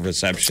in on a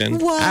reception?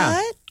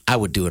 What? I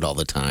would do it all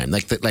the time.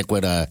 Like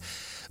what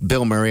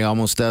Bill Murray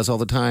almost does all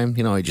the time.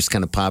 You know, he just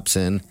kind of pops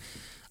in.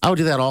 I would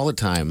do that all the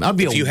time. I'd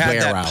be if you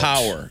had that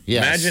power.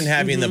 Yes. Imagine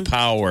having the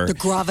power. The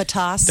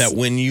gravitas. That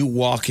when you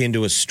walk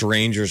into a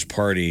stranger's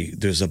party,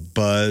 there's a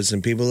buzz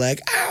and people are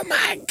like, oh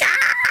my God.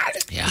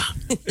 Yeah.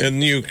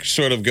 And you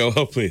sort of go,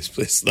 oh, please,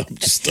 no,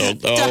 just don't.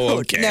 Oh,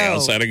 okay. No,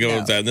 I'll try to go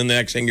with that. And then the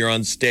next thing you're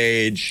on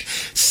stage.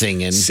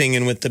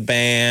 Singing with the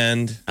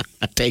band.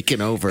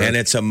 Taking over. And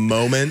it's a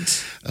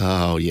moment.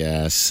 Oh,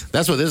 yes.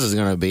 That's what this is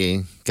going to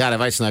be. God,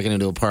 if I snuck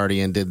into a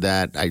party and did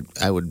that,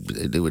 it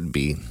would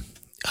be,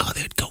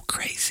 they'd go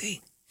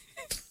crazy.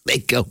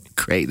 They'd go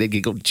crazy.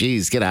 They'd go,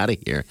 geez, get out of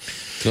here.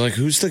 They're like,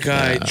 who's the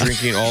guy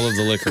drinking all of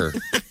the liquor?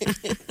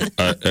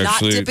 Actually, not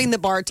tipping the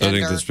bartender. I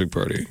think this big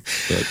party.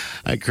 But.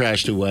 I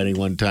crashed a wedding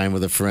one time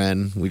with a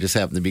friend. We just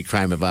happened to be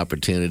crime of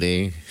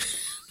opportunity.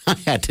 I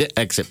had to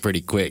exit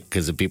pretty quick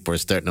because the people were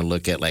starting to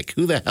look at like,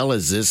 who the hell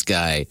is this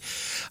guy?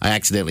 I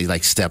accidentally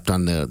stepped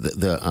on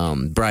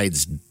the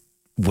bride's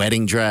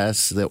wedding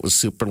dress that was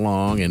super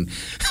long and.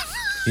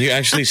 You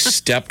actually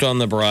stepped on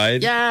the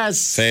bride?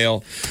 Yes.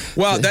 Fail.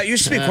 Well, that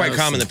used to be quite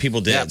common that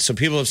people did. Yep. So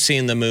people have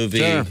seen the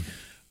movie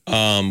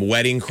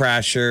Wedding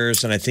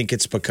Crashers, and I think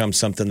it's become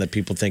something that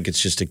people think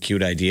it's just a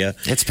cute idea.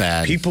 It's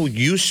bad. People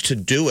used to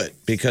do it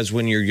because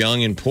when you're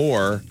young and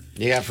poor,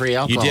 you got free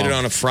alcohol. You did it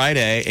on a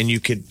Friday, and you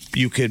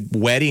could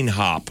wedding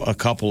hop a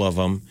couple of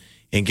them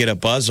and get a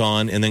buzz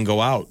on and then go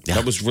out. Yeah.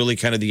 That was really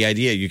kind of the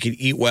idea. You could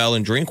eat well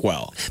and drink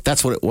well.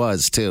 That's what it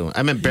was, too.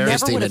 I'm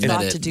embarrassed to admit it. Never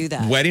would have thought to do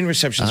that. Wedding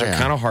receptions are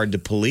kind of hard to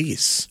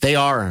police. They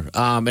are.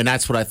 And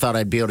that's what I thought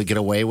I'd be able to get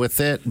away with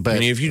it. But I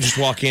mean, if you just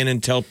walk in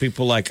and tell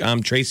people, like,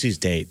 I'm Tracy's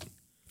date.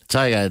 That's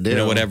all you got to do. You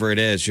know, whatever it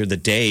is. You're the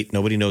date.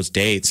 Nobody knows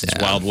dates. It's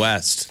Wild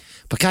West.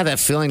 But God, that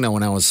feeling though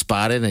when I was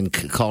spotted and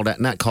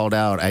not called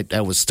out,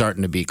 I was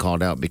starting to be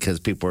called out because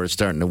people were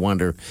starting to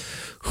wonder,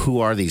 who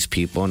are these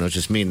people? And it was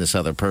just me and this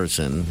other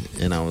person.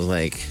 And I was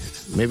like,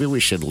 maybe we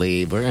should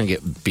leave. We're going to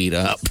get beat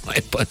up by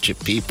a bunch of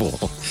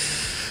people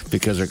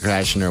because they're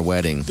crashing their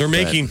wedding. They're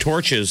making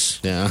torches.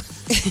 Yeah.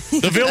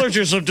 The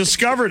villagers have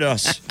discovered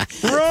us.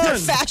 Run! They're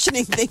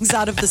fashioning things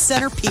out of the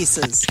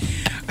centerpieces.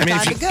 I mean,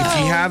 if you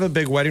have a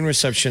big wedding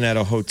reception at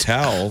a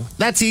hotel,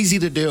 that's easy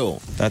to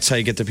do. That's how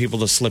you get the people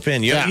to slip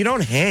in. You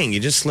don't hang. You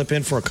just slip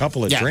in for a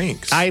couple of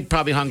drinks. I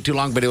probably hung too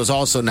long, but it was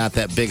also not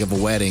that big of a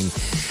wedding.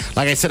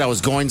 Like I said, I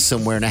was going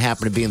somewhere, and I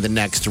happened to be in the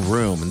next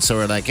room. And so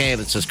we're like, hey,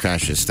 let's just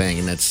crash this thing.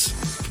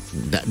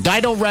 And I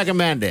don't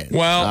recommend it.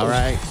 Well, all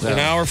right. So. An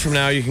hour from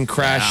now, you can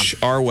crash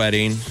our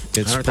wedding.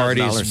 It's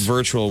Party's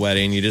virtual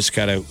wedding. You just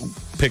got to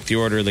pick the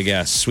order of the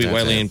guests. Sweet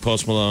Wileen,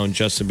 Post Malone,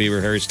 Justin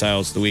Bieber, Harry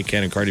Styles, The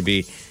Weeknd, and Cardi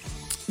B.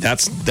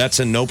 That's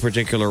in no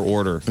particular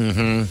order.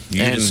 Mm-hmm.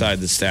 You decide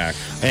the stack.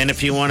 And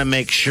if you want to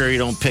make sure you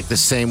don't pick the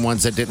same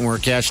ones that didn't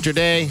work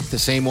yesterday, the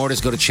same orders,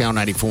 go to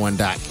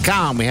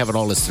channel941.com. We have it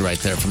all listed right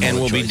there. And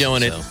we'll be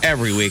doing it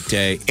every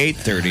weekday,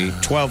 8:30,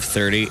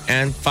 12:30,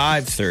 and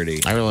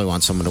 5:30. I really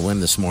want someone to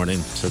win this morning.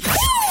 So.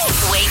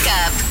 Wake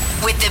up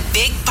with the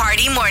Big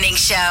Party Morning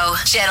Show,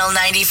 Channel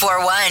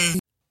 94.1.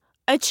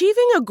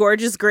 Achieving a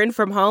gorgeous grin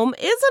from home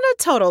isn't a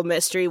total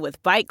mystery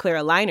with Bite Clear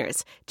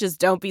aligners. Just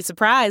don't be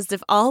surprised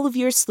if all of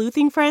your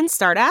sleuthing friends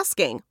start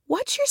asking,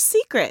 what's your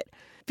secret?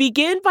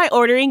 Begin by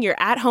ordering your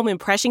at-home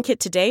impression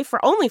kit today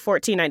for only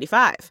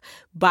 $14.95.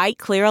 Bite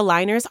Clear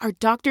aligners are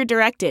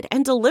doctor-directed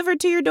and delivered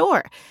to your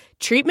door.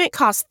 Treatment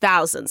costs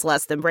thousands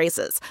less than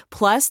braces.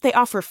 Plus, they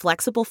offer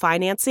flexible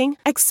financing,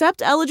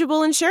 accept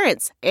eligible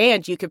insurance,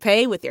 and you can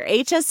pay with your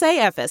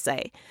HSA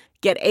FSA.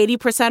 Get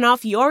 80%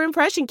 off your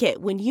impression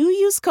kit when you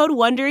use code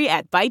WONDERY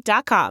at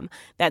Byte.com.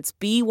 That's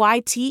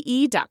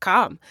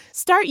BYTE.com.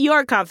 Start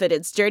your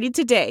confidence journey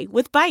today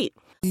with Byte.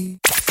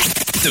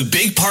 The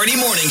Big Party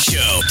Morning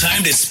Show.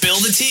 Time to spill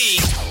the tea.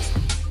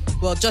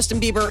 Well, Justin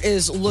Bieber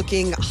is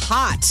looking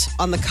hot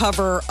on the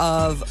cover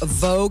of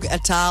Vogue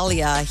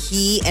Italia.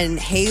 He and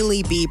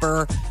Hailey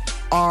Bieber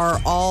are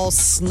all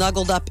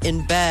snuggled up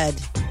in bed.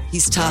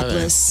 He's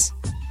topless.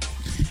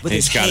 With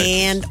his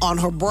hand on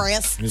her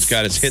breast. He's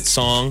got his hit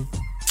song.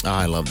 Oh,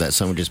 I love that.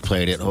 Someone just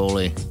played it.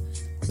 Holy.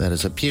 That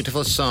is a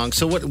beautiful song.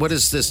 So what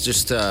is this?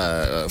 Just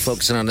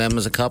focusing on them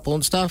as a couple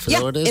and stuff? Is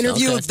that what it is?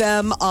 Interview of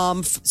them.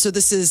 So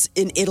this is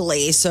in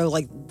Italy. So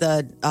like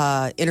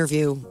the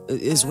interview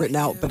is written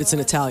out, but it's in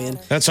Italian.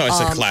 That's always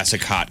a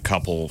classic hot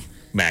couple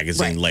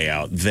magazine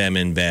layout. Them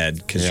in bed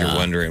because you're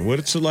wondering what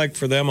it's like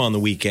for them on the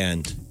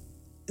weekend.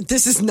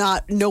 This is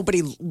not,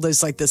 nobody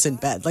lives like this in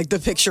bed. Like the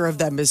picture of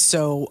them is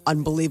so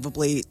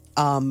unbelievably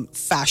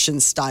fashion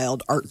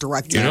styled, art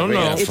directed. You don't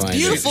know. It's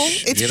beautiful.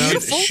 It's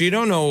beautiful. She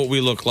don't know what we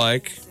look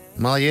like.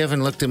 Well, you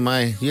haven't looked at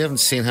you haven't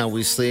seen how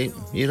we sleep.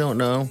 You don't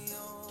know.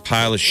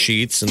 Pile of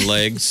sheets and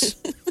legs.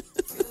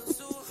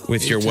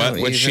 With your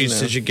what sheets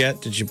did you get?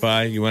 Did you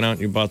buy? You went out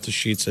and you bought the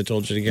sheets I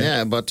told you to get?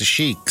 Yeah, I bought the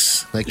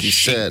Sheiks, like you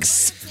said.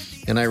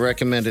 And I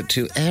recommend it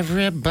to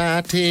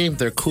everybody.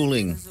 They're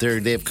cooling.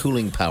 They have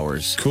cooling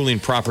powers. Cooling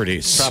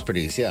properties.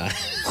 Properties, yeah.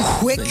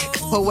 Quick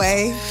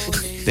away.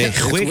 They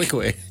quick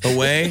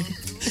away.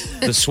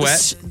 The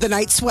sweat. The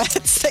night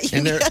sweats that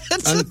you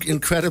get. And they're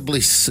incredibly,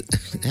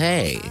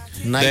 night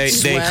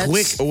sweats. They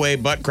quick away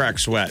butt crack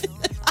sweat.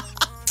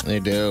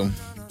 They do.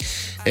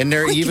 And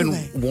they're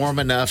even warm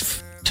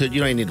enough to,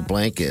 you don't even need a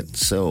blanket.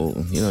 So,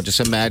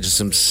 just imagine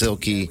some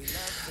silky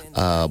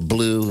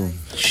blue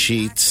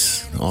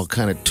sheets, all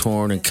kind of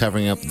torn and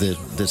covering up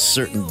the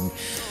certain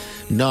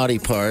naughty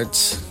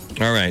parts.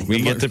 All right,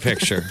 we get the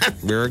picture.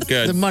 We're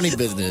good. The money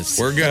business.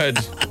 We're good.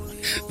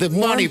 The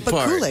money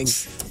part. Cooling.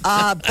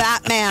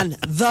 Batman,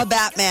 the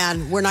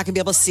Batman. We're not going to be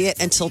able to see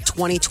it until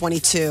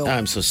 2022.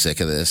 I'm so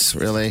sick of this.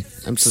 Really,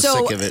 I'm so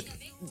sick of it.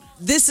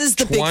 This is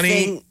the big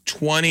thing.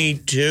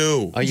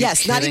 2022.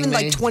 Yes, not even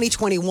like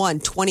 2021,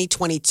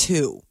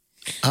 2022.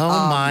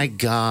 Oh my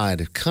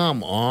God.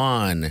 Come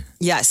on.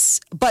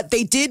 Yes. But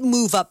they did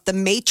move up The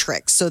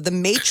Matrix. So The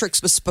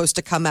Matrix was supposed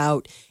to come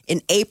out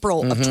in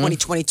April of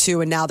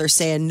 2022. And now they're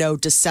saying no,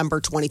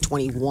 December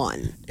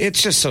 2021.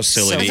 It's just so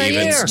silly to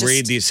even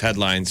read these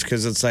headlines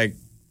because it's like,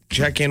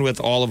 check in with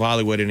all of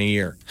Hollywood in a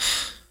year.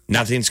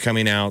 Nothing's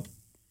coming out.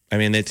 I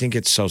mean, they think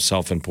it's so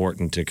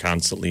self-important to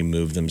constantly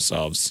move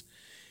themselves.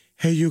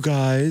 Hey, you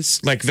guys.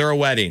 Like, they're a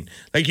wedding.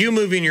 Like, you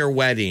moving your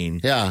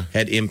wedding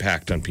had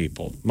impact on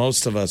people.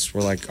 Most of us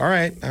were like, all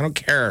right, I don't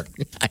care.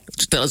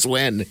 Just tell us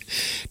when.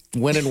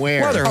 When and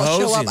where. Well, they're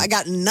hosting. Show up. I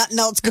got nothing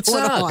else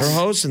going on. They're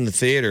hosting the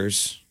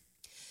theaters.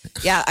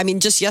 Yeah, I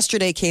mean, just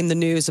yesterday came the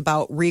news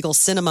about Regal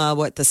Cinema,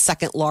 the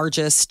second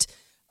largest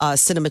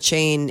cinema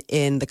chain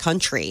in the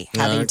country,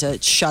 having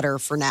to shutter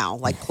for now,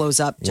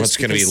 close up. What's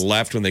going to be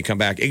left when they come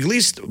back? At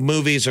least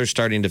movies are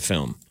starting to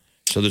film.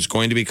 So there's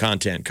going to be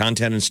content.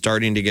 Content is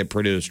starting to get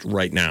produced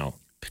right now.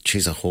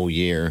 Geez, a whole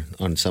year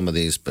on some of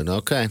these, but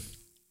okay.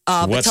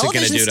 What's it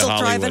going to do to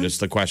Hollywood is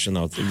the question,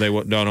 though. They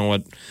don't know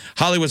what...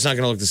 Hollywood's not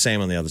going to look the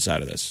same on the other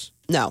side of this.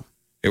 No.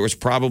 It was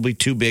probably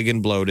too big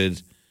and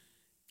bloated,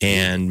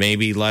 and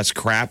maybe less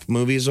crap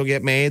movies will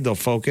get made. They'll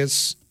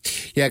focus.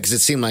 Yeah, because it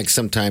seemed like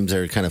sometimes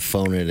they're kind of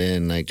phoning it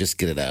in, like just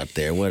get it out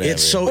there, whatever.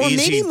 It's so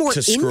easy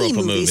to screw up a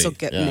movie. Movies will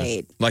get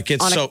made. Like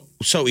it's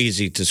so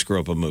easy to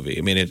screw up a movie.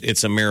 I mean,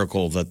 it's a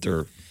miracle that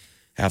they're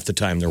half the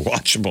time they're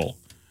watchable.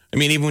 I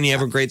mean, even when you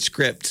have a great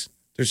script,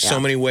 there's so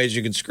many ways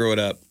you can screw it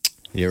up.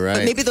 You're right.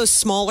 But maybe those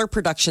smaller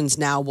productions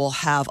now will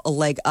have a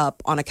leg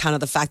up on account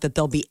of the fact that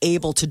they'll be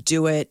able to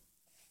do it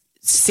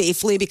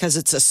safely because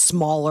it's a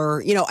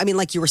smaller, I mean,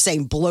 like you were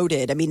saying,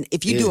 bloated. I mean,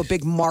 if you do a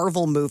big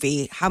Marvel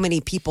movie, how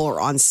many people are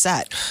on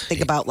set?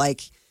 Think about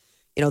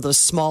those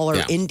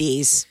smaller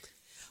indies.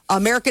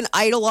 American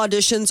Idol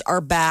auditions are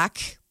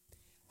back.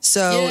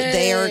 So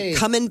they are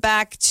coming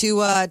back to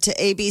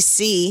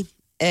ABC.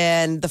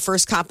 And the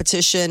first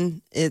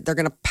competition, they're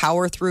going to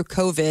power through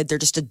COVID. They're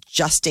just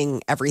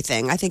adjusting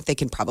everything. I think they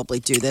can probably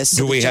do this.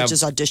 Do we have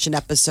judges' audition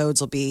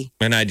episodes will be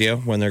an idea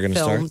when they're going to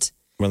filmed. Start?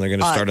 When they're going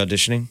to start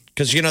auditioning?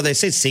 Because, they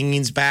say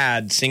singing's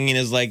bad. Singing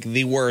is like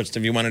the worst.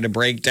 If you wanted to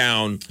break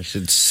down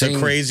the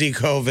crazy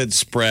COVID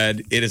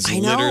spread, it is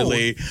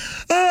literally,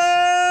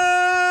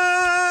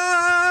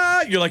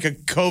 you're like a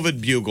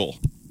COVID bugle.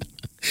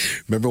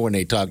 Remember when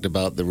they talked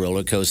about the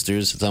roller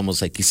coasters? It's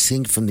almost like you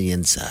sing from the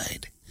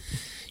inside.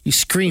 You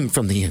scream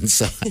from the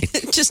inside.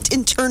 Just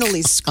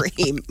internally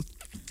scream.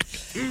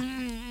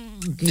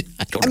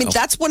 I mean,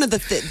 that's one of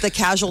the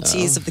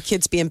casualties of the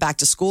kids being back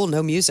to school.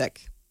 No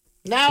music.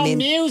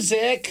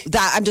 Music.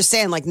 I'm just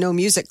saying, no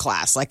music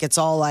class. It's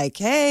all like,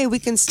 hey, we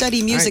can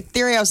study music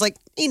theory. I was like,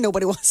 ain't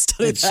nobody wants to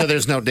study that. So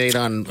there's no date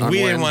on we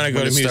didn't want to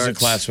go to music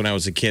class when I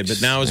was a kid,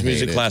 but now is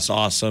music class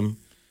awesome?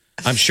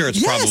 I'm sure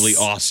it's probably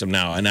awesome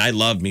now, and I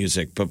love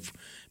music, but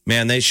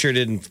man, they sure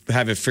didn't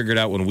have it figured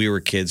out when we were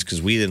kids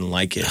because we didn't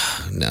like it.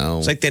 No.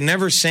 It's like they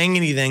never sang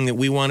anything that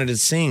we wanted to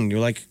sing. You're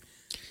like,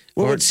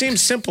 well, it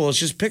seems simple. Let's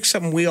just pick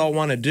something we all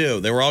want to do.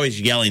 They were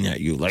always yelling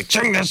at you, like,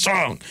 sing this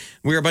song.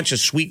 We were a bunch of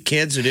sweet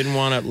kids who didn't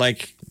want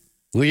to,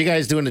 Were you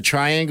guys doing the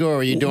triangle or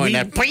were you doing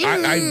that?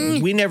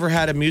 We never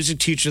had a music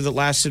teacher that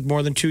lasted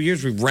more than 2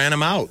 years. We ran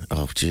them out.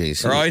 Oh,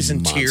 jeez. They're always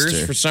in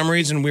tears. For some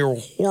reason, we were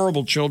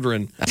horrible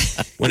children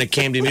when it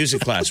came to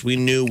music class. We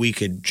knew we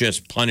could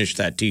just punish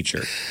that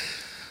teacher.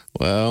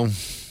 Well,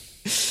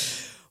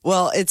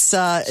 it's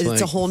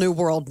a whole new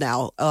world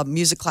now.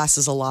 Music class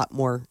is a lot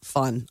more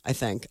fun, I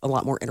think, a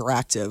lot more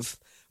interactive.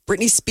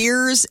 Britney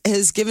Spears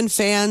has given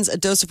fans a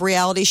dose of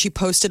reality. She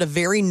posted a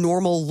very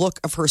normal look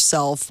of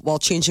herself while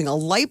changing a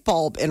light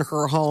bulb in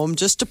her home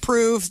just to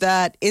prove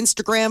that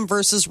Instagram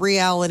versus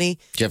reality.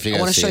 Jeff, I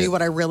want to show you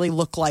what I really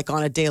look like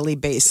on a daily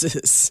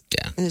basis.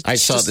 Yeah. I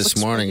saw it this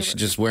morning. Regular. She's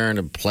just wearing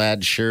a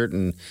plaid shirt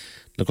and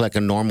looked like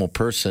a normal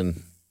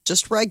person.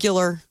 Just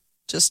regular.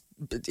 Just,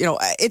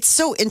 it's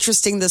so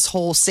interesting, this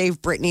whole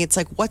Save Britney. It's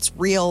like, what's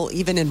real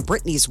even in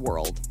Britney's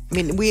world? I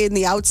mean, we in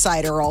the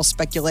outside are all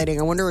speculating.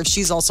 I wonder if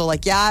she's also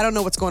like, I don't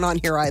know what's going on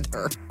here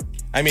either.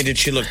 I mean, did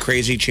she look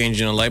crazy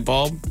changing a light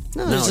bulb?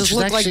 No, it just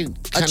looked like a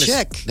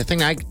chick. The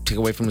thing I took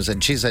away from it is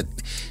that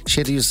she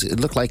had to use, it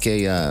looked like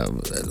a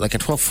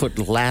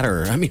 12-foot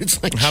ladder. I mean,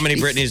 it's like... How many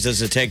Britneys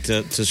does it take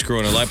to screw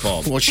in a light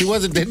bulb? Well, she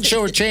didn't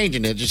show her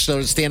changing it. Just showed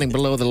her standing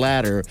below the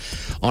ladder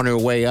on her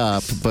way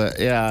up. But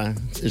yeah,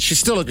 she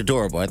still looked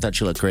adorable. I thought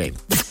she looked great.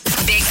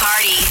 Big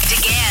Party,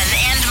 DeGan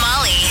and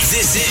Molly.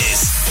 This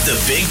is the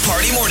Big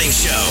Party Morning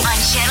Show On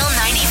Channel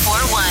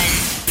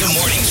 94.1. The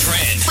morning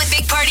trend With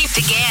Big Party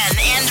began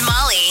and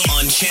Molly.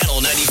 on channel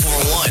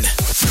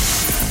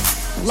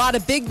 94.1. A lot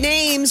of big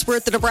names. We're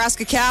at the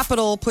Nebraska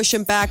Capitol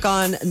pushing back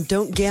on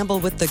Don't Gamble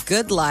with the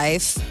Good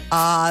Life.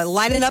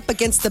 Lining up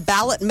against the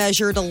ballot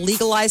measure to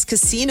legalize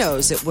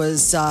casinos. It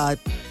was, the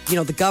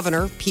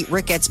governor, Pete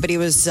Ricketts, but he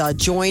was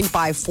joined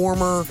by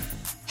former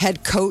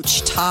head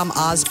coach Tom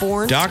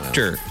Osborne.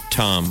 Dr.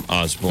 Tom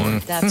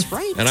Osborne. That's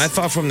right. And I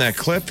thought from that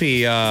clip,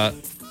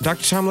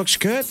 Dr. Tom looks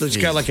good. He's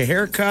got like a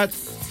haircut.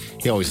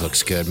 He always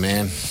looks good,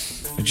 man.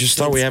 I just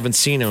thought we haven't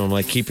seen him. I'm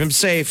like, keep him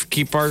safe.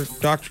 Keep our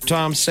Dr.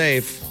 Tom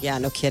safe. Yeah,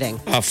 no kidding.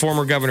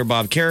 Former Governor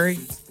Bob Kerrey,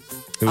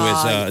 who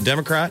is a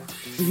Democrat.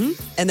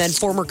 And then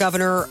former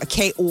Governor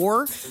Kay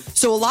Orr.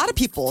 So a lot of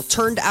people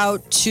turned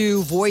out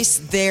to voice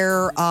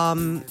their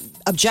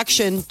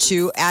objection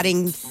to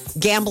adding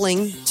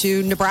gambling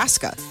to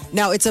Nebraska.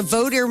 Now, it's a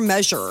voter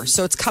measure,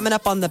 so it's coming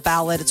up on the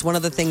ballot. It's one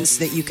of the things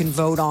that you can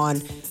vote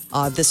on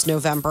this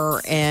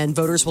November, and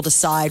voters will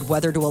decide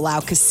whether to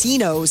allow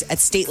casinos at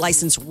state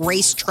licensed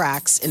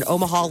racetracks in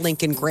Omaha,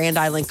 Lincoln, Grand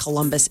Island,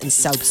 Columbus, and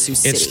South Sioux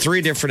City. It's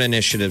 3 different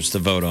initiatives to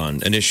vote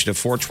on. Initiative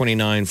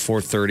 429,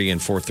 430,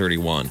 and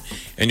 431.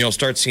 And you'll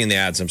start seeing the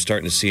ads. I'm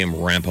starting to see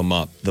them ramp them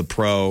up. The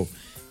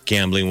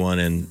pro-gambling one,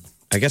 and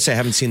I guess I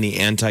haven't seen the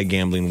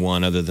anti-gambling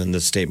one other than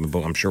this statement,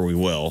 but I'm sure we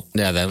will.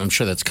 Yeah, I'm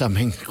sure that's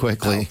coming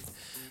quickly.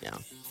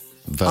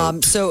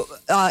 So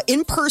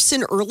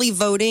in-person early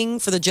voting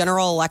for the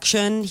general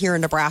election here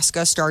in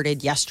Nebraska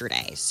started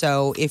yesterday.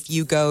 So if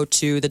you go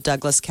to the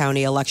Douglas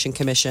County Election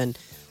Commission,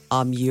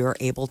 you're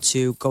able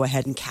to go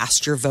ahead and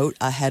cast your vote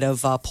ahead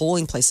of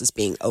polling places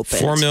being open.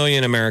 4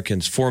 million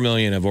Americans, 4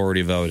 million have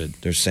already voted.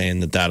 They're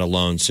saying that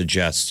alone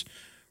suggests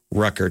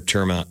record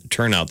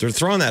turnout. They're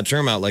throwing that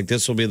term out like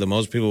this will be the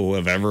most people who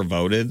have ever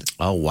voted.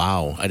 Oh,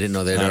 wow. I didn't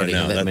know they'd already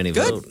had that many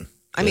vote.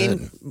 I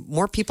mean,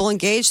 more people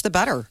engaged, the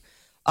better.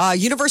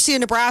 University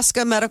of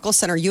Nebraska Medical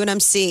Center,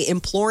 UNMC,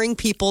 imploring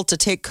people to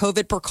take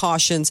COVID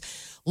precautions.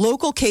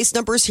 Local case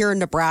numbers here in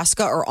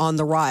Nebraska are on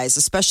the rise,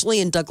 especially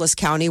in Douglas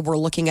County. We're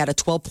looking at a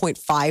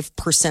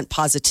 12.5%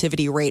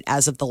 positivity rate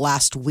as of the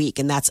last week,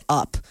 and that's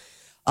up.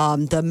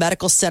 The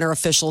medical center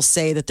officials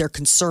say that they're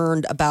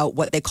concerned about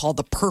what they call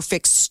the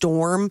perfect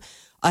storm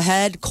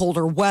ahead,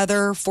 colder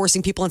weather,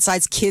 forcing people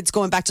inside, kids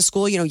going back to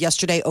school.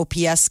 Yesterday,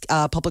 OPS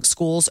public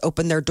schools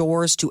opened their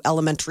doors to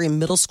elementary and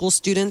middle school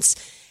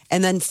students.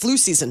 And then flu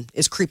season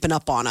is creeping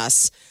up on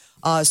us.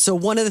 So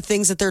one of the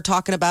things that they're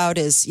talking about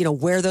is,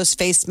 wear those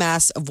face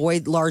masks,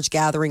 avoid large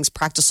gatherings,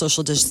 practice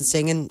social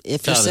distancing, and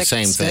if you're sick,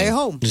 stay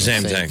home. The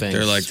same thing.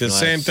 They're like, the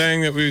same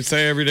thing that we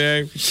say every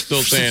day,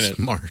 still saying it.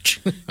 March.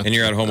 And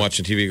you're at home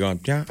watching TV going,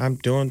 yeah, I'm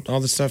doing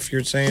all the stuff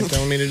you're saying,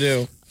 telling me to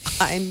do.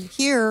 I'm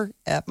here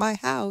at my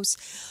house.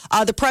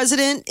 The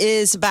president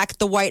is back at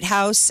the White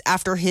House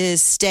after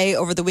his stay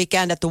over the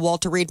weekend at the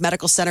Walter Reed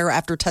Medical Center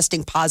after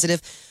testing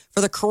positive for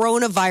the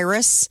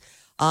coronavirus.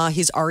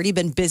 He's already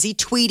been busy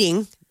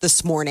tweeting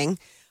this morning.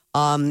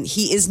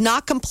 He is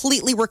not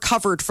completely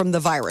recovered from the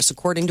virus.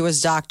 According to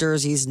his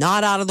doctors, he's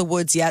not out of the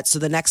woods yet. So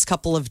the next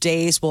couple of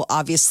days will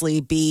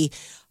obviously be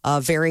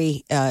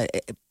very,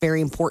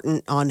 very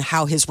important on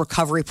how his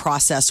recovery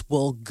process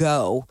will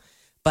go.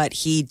 But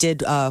he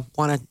did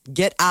want to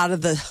get out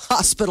of the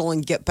hospital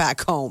and get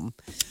back home.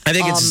 I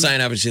think it's a sign,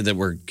 obviously, that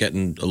we're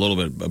getting a little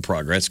bit of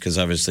progress because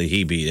obviously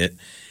he beat it.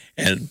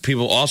 And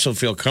people also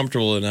feel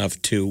comfortable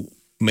enough to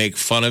make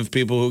fun of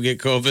people who get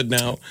COVID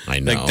now.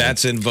 I know. Like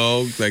that's in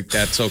vogue. Like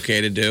that's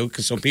okay to do.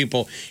 Because so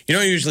people, you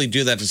don't usually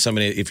do that to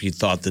somebody if you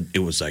thought that it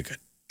was like a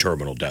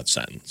terminal death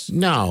sentence.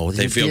 No.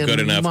 They feel good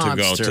enough to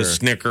go to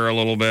snicker a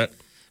little bit.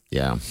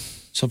 Yeah.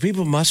 So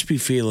people must be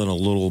feeling a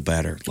little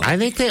better. I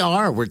think they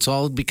are. It's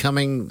all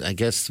becoming, I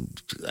guess,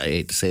 I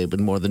hate to say it,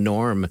 but more the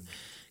norm.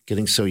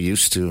 Getting so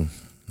used to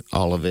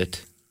all of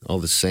it, all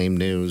the same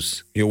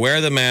news. You wear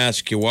the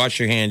mask, you wash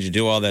your hands, you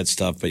do all that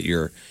stuff, but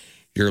you're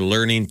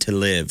learning to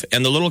live.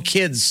 And the little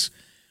kids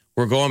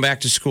were going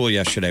back to school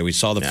yesterday. We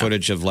saw the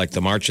footage of like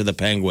the March of the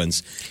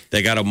Penguins.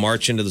 They got to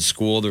march into the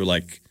school. They're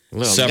like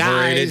little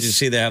separated. guys. You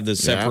see they have the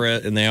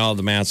separate and they all have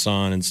the masks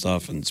on and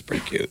stuff, and it's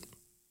pretty cute.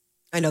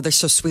 I know they're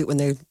so sweet when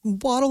they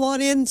waddle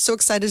on in. So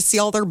excited to see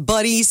all their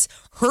buddies.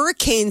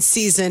 Hurricane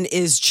season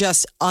is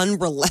just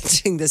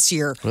unrelenting this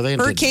year.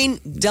 Hurricane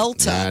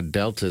Delta.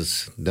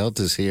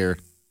 Delta's here.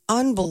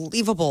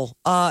 Unbelievable.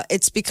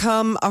 It's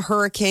become a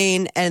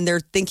hurricane, and they're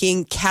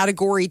thinking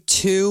Category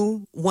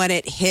 2 when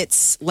it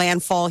hits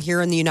landfall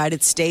here in the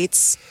United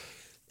States.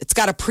 It's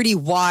got a pretty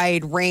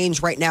wide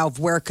range right now of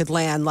where it could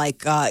land,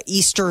 like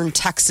eastern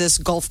Texas,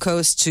 Gulf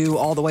Coast to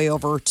all the way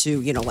over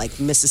to, like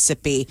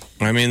Mississippi.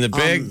 I mean,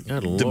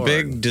 the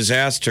big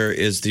disaster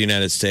is the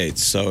United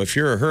States. So if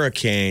you're a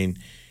hurricane,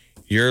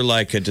 you're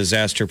like a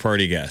disaster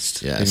party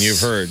guest. Yes.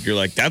 And you're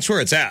like, that's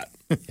where it's at.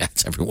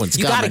 That's everyone's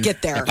You got to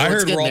get there. I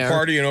heard we're all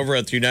partying over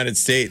at the United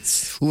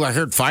States. Ooh, I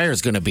heard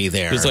fire's going to be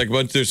there. There's like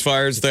there's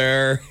fires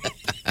there.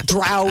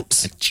 Drought.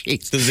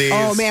 Jeez. Disease.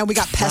 Oh, man, we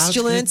got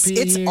pestilence.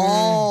 It's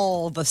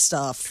all the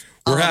stuff.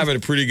 We're having a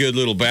pretty good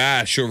little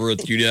bash over at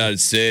the United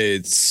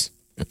States.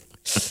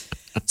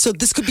 So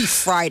this could be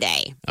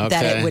Friday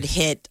that it would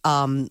hit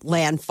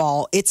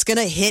landfall. It's going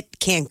to hit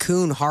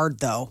Cancun hard,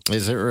 though.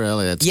 Is it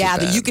really? That's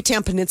the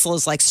Yucatan Peninsula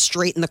is like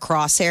straight in the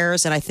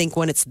crosshairs, and I think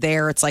when it's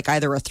there, it's like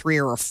either a 3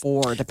 or a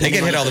 4. They Depending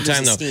get hit on all the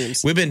time, though.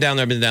 steams. We've been down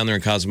there. I've been down there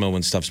in Cozumel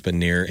when stuff's been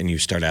near, and you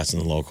start asking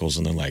the locals,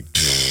 and they're like,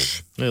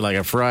 like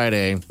a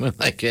Friday.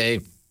 Like,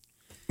 hey.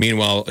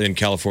 Meanwhile, in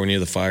California,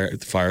 the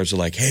fires are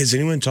like, hey, has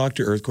anyone talked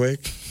to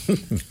Earthquake?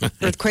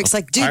 Earthquake's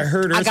like, dude,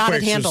 I got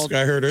it handled.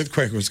 I heard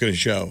Earthquake was going to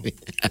show.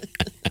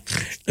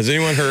 Has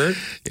anyone heard?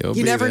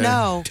 You never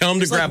know. Tell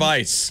them to grab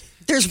ice.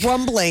 There's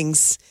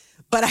rumblings,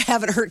 but I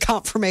haven't heard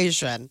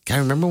confirmation. I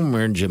remember when we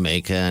were in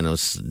Jamaica and it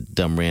was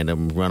dumb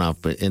random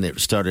runoff, and it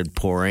started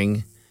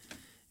pouring,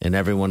 and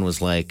everyone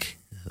was like,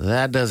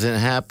 that doesn't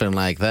happen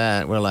like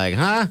that. We're like,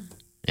 huh?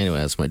 Anyway,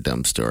 that's my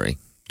dumb story.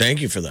 Thank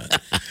you for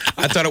that.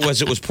 I thought it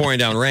was pouring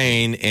down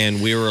rain,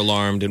 and we were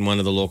alarmed, and one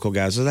of the local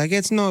guys was like,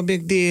 it's no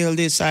big deal.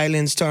 These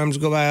island storms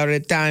go by all the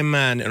time,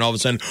 man. And all of a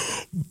sudden,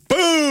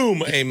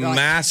 boom, a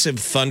massive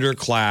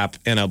thunderclap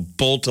and a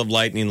bolt of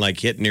lightning like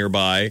hit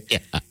nearby. Yeah.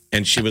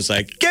 And she was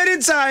like, get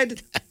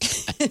inside.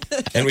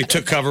 And we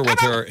took cover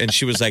with her, and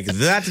she was like,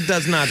 that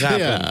does not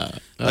happen. Yeah.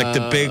 Like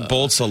the big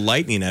bolts of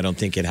lightning, I don't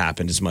think it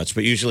happened as much.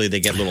 But usually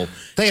they get little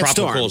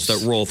tropicals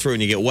that roll through,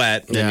 and you get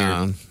wet.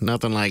 Yeah,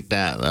 nothing like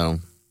that, though.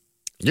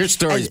 Your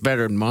story's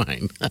better than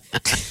mine.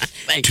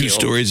 Two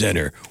stories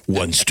enter,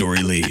 one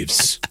story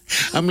leaves.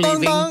 I'm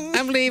leaving. Bong, bong.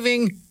 I'm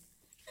leaving.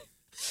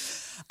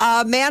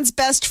 Man's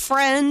best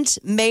friend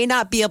may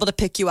not be able to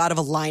pick you out of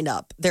a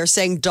lineup. They're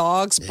saying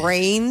dogs'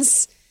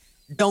 brains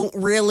don't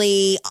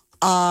really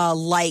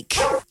like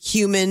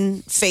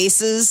human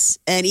faces.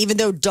 And even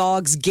though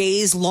dogs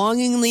gaze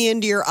longingly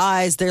into your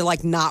eyes, they're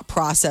like not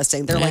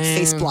processing. They're like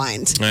face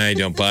blind. I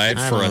don't buy it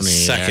for a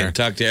second.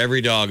 Talk to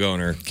every dog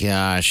owner.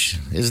 Gosh,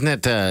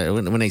 isn't it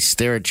when they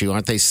stare at you,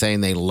 aren't they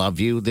saying they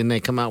love you? Didn't they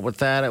come out with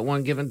that at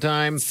one given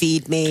time?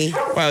 Feed me.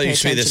 Well, it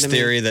used to be this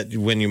theory that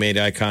when you made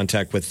eye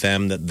contact with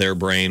them, that their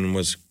brain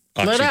was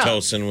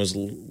oxytocin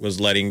was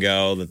letting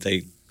go, that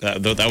they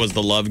that was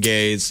the love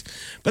gaze.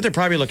 But they're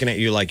probably looking at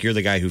you like you're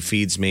the guy who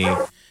feeds me.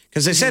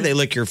 Because they say they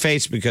lick your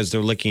face because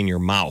they're licking your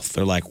mouth.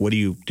 They're like, have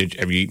you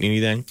eaten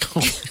anything?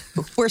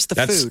 Where's the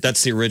food?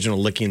 That's the original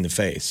licking the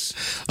face.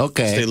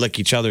 Okay. So they lick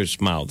each other's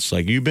mouths.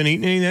 Like, you been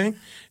eating anything?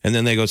 And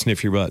then they go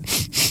sniff your butt.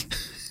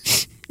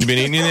 You been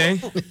eating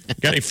anything?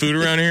 Got any food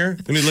around here?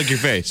 Let me lick your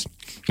face.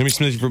 Let me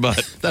sniff your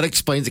butt. That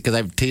explains it because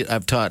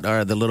I've taught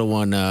the little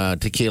one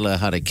Tequila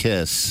how to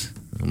kiss.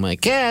 I'm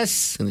like,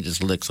 kiss. And he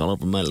just licks all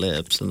over my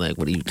lips. I'm like,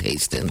 what are you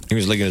tasting? He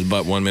was licking his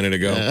butt 1 minute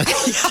ago.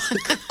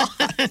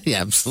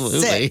 Yeah,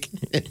 absolutely.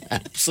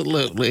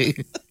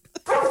 Absolutely.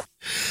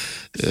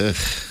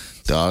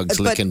 Dogs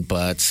licking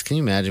butts. Can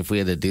you imagine if we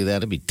had to do that?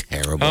 It'd be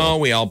terrible. Oh,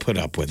 we all put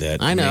up with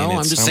it. I know.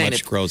 I'm just saying.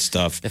 Much gross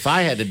stuff. If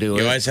I had to do it.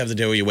 You always have to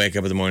do it. You wake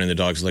up in the morning, the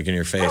dog's licking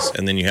your face,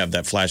 and then you have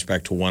that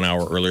flashback to 1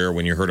 hour earlier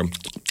when you heard him.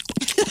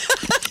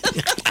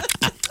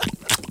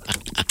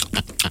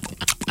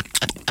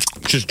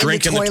 Just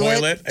drink in the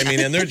toilet. I mean,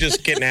 and they're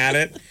just getting at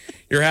it.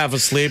 You're half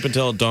asleep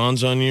until it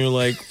dawns on you,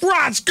 like,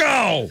 let's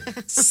go!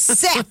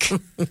 Sick!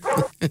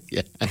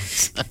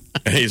 Yes.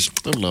 I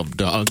love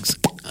dogs.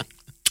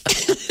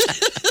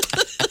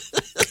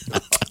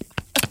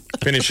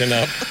 Finishing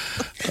up.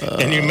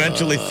 And you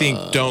mentally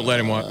think, don't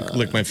let him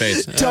lick my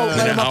face. Don't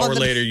let him an hour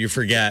later, you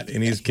forget,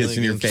 and he's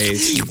kissing your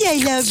face. Yeah,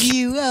 I love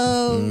you.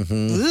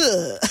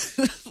 Oh.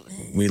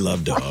 We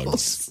love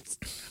dogs.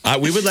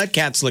 We would let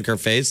cats lick our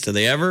face. Do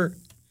they ever?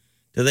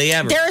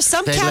 There are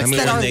some cats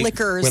that are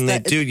lickers. When they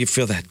do, you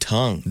feel that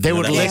tongue. They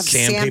would lick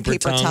sandpaper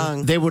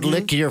tongue. They would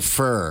lick your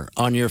fur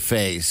on your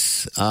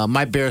face.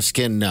 My bare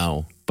skin,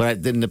 no.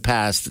 But in the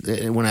past,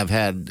 when I've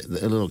had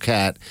a little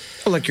cat,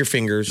 I'll lick your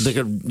fingers. Lick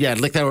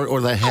that or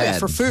the head. Yeah,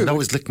 for food. I'd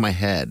always lick my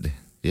head,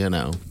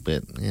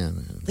 But yeah,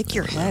 lick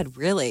your head,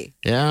 really?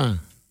 Yeah.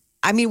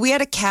 I mean, we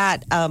had a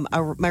cat.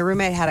 My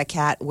roommate had a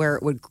cat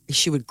where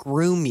she would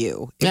groom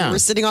you. If you were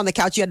sitting on the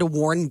couch, you had to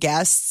warn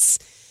guests.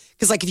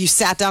 Because, like, if you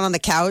sat down on the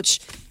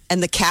couch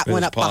and the cat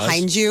went up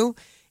behind you,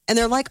 and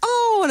they're like,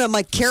 oh, and I'm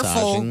like,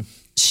 careful.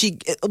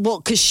 Massaging.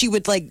 Because she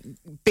would, like,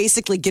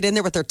 basically get in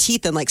there with her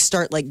teeth and, like,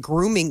 start, like,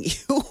 grooming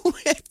you.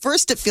 At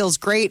first, it feels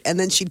great, and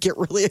then she'd get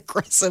really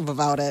aggressive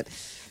about it.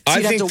 So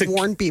you'd have to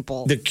warn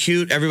people.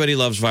 Everybody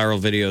loves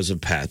viral videos of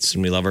pets,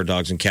 and we love our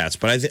dogs and cats.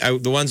 But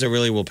the ones I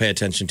really will pay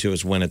attention to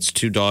is when it's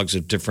two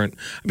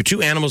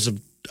animals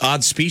of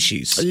odd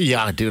species.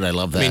 Yeah, dude, I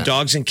love that. I mean,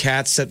 dogs and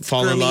cats that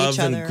fall in love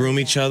and groom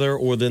each other,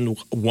 or then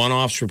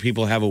one-offs where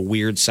people have a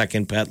weird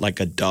second pet like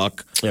a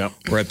duck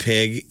or a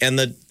pig. And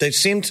they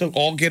seem to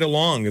all get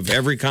along of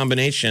every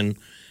combination,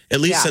 at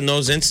least in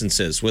those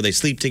instances where they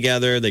sleep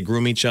together, they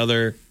groom each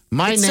other.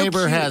 My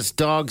neighbor has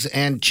dogs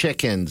and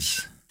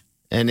chickens.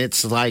 And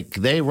it's like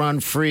they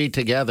run free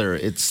together.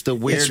 It's the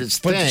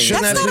weirdest thing.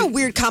 That's not a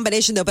weird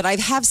combination, though. But I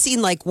have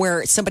seen like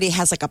where somebody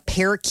has like a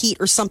parakeet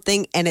or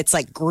something, and it's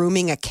like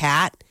grooming a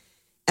cat.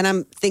 And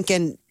I'm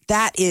thinking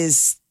that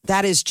is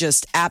that is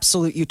just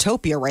absolute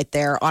utopia right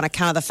there on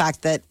account of the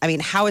fact that, I mean,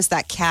 how has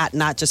that cat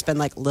not just been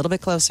like a little bit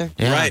closer?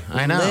 Yeah, right.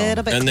 I know. A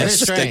little bit And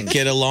closer. they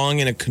get along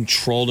in a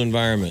controlled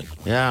environment.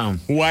 Yeah.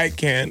 Why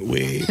can't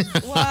we?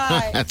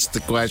 Why? That's the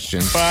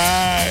question.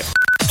 Bye.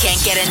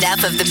 Can't get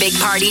enough of the Big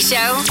Party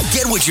Show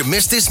Get what you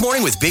missed this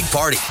morning with Big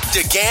Party,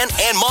 DeGan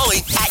and Molly.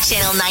 at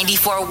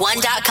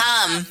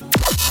channel941.com.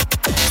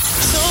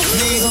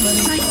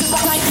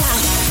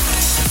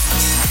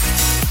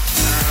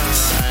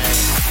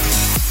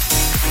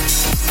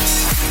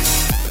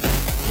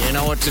 You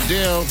know what to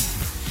do.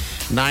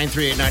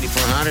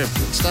 938-9400.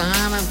 It's the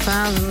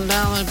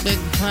 $100,000 Big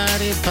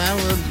Party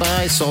powered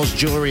by Soul's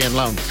Jewelry and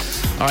Loan.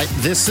 All right,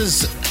 this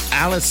is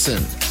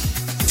Allison,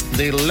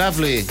 the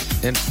lovely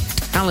and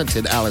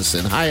talented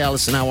Allison. Hi,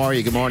 Allison. How are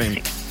you? Good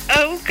morning.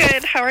 Oh,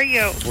 good. How are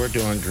you? We're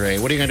doing great.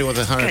 What are you going to do with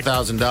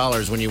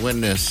 $100,000 when you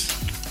win this?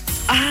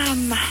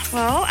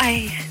 Well,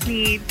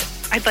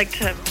 I'd like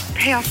to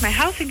pay off my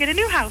house and get a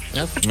new house.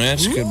 That's a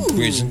good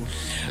reason.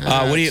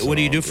 What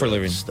do you do for a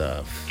living?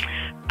 Stuff.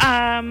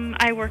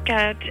 I work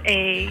at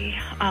a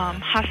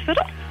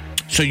hospital.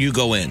 So you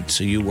go in.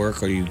 So you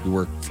work or you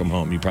work from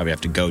home? You probably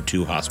have to go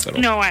to hospital.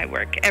 No, I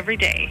work every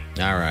day.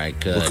 All right,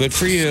 good. Well, good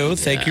for you.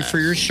 Thank you for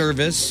your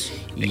service.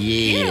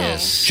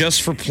 Yes.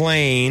 Just for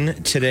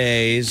playing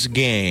today's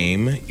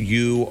game,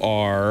 you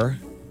are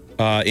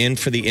in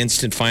for the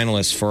instant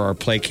finalists for our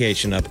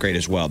Playcation upgrade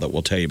as well that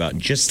we'll tell you about in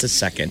just a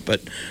second.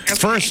 But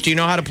first, do you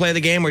know how to play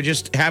the game? We're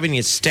just having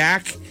you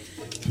stack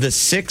the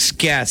 6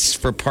 guests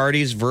for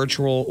Party's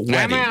virtual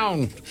wedding. Come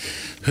on.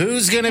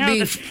 Who's gonna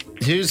be first?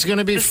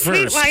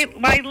 Sweet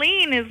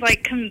Wileen is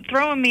like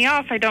throwing me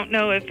off. I don't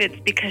know if it's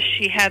because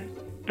she had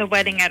the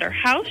wedding at her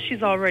house.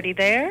 She's already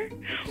there,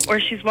 or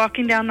she's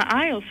walking down the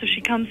aisle, so she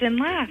comes in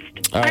last.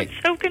 All right. I'm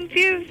so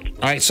confused.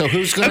 All right, so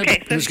who's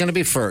gonna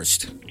be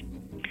first?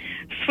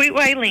 Sweet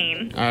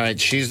Wileen. All right,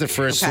 she's the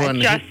first one.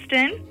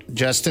 Justin.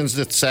 Justin's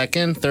the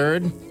second,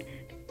 third.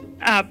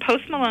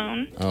 Post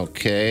Malone.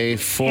 Okay,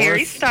 fourth.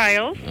 Harry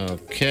Styles.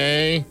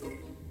 Okay.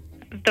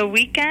 The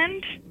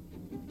Weeknd.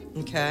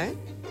 Okay.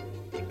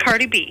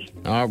 Cardi B.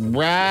 All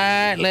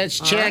right, let's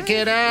check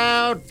it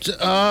out.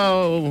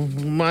 Oh,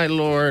 my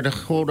Lord.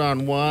 Hold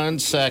on one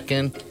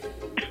second.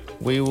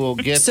 We will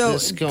get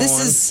this going. This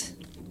is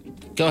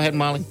Go ahead,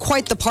 Molly.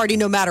 quite the party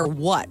no matter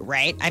what,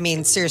 right? I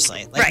mean,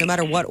 seriously. Like, no Right.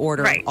 matter what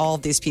order, Right. all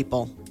of these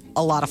people,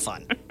 a lot of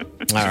fun.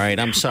 All right,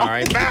 I'm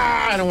sorry.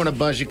 I don't want to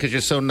buzz you because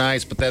you're so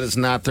nice, but that is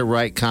not the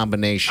right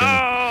combination.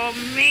 Oh,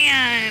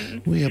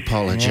 man. We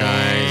apologize.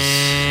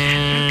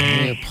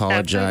 We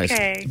apologize.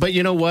 That's okay. But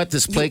you know what?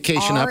 This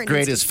Playcation are,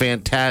 upgrade and is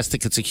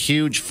fantastic. It's a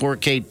huge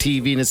 4K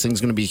TV, and this thing's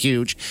going to be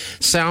huge.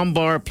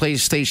 Soundbar,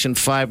 PlayStation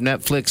 5,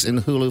 Netflix, and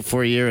Hulu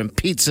for a year, and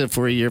pizza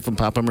for a year from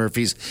Papa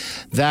Murphy's.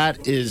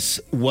 That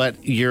is what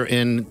you're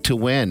in to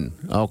win,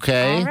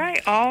 okay? All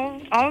right.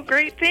 All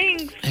great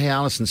things. Hey,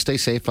 Allison, stay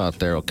safe out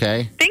there,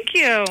 okay? Thank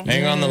you.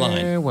 Hang on the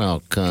line. You're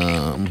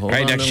welcome. Hold All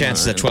right, on next the chance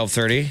is line. at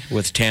 12:30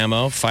 with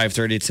Tamo,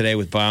 5:30 today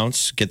with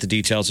Bounce. Get the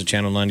details at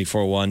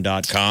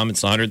channel941.com.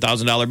 It's the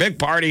 $100,000 Big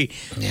Party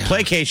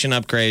Playcation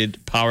upgrade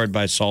powered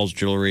by Saul's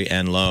Jewelry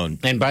and Loan.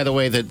 And by the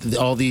way,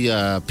 all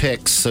the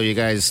picks, so you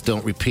guys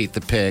don't repeat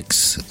the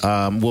picks,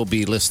 will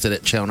be listed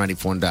at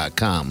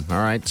channel94.com. All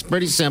right? It's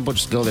pretty simple.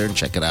 Just go there and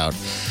check it out.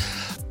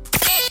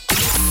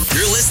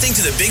 You're listening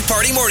to the Big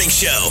Party Morning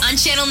Show. On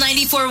channel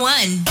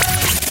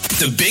 94.1.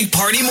 The Big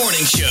Party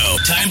Morning Show.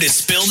 Time to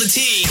spill the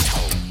tea.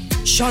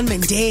 Shawn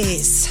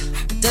Mendes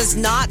does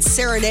not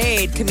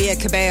serenade Camila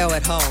Cabello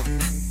at home.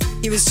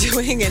 He was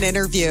doing an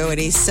interview and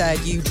he said,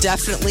 you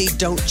definitely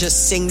don't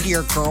just sing to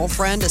your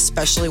girlfriend,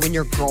 especially when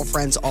your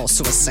girlfriend's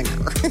also a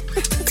singer.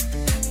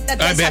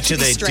 I bet you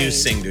they do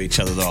sing to each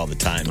other all the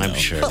time. I'm though.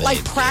 sure. But like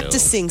they do.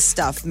 practicing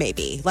stuff,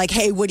 maybe. Like,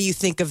 hey, what do you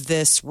think of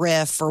this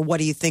riff? Or what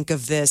do you think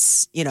of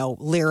this,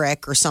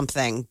 lyric or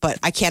something? But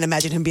I can't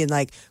imagine him being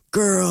like,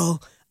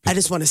 girl, I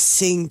just want to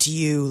sing to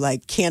you,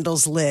 like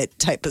candles lit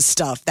type of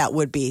stuff. That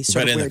would be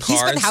sort But of in the weird. He's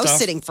car been and house stuff?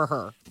 sitting for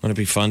her. Wouldn't it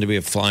be fun to be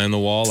a fly on the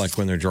wall, like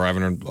when they're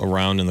driving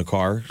around in the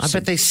car? I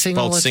bet they sing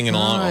both all the singing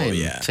time along. Oh,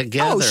 yeah.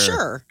 together. Oh,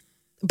 sure.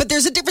 But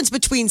there's a difference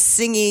between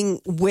singing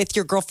with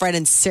your girlfriend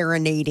and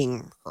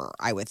serenading her,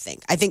 I would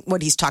think. I think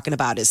what he's talking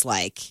about is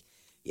like,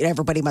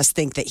 everybody must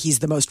think that he's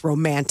the most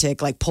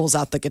romantic, like pulls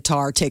out the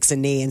guitar, takes a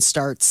knee, and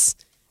starts.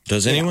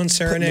 Does anyone putting the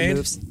serenade?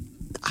 moves.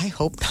 I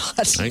hope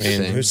not. I I mean,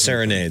 sing. who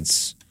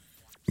serenades?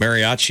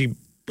 Mariachi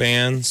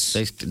bands?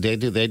 They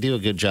do a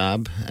good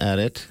job at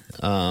it.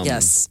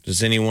 Yes.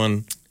 Does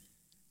anyone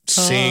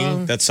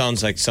sing? That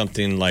sounds like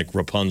something like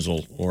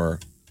Rapunzel or...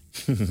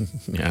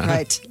 Yeah.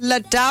 Right.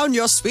 Let down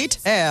your sweet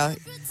hair.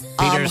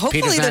 Peter's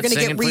Hopefully not they're going to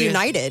singing get for you?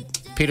 reunited.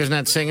 Peter's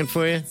not singing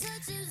for you?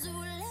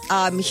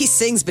 He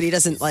sings, but he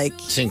doesn't like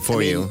Sing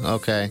for you.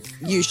 Okay.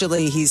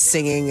 Usually he's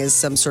singing as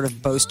some sort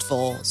of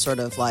boastful, sort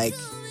of like,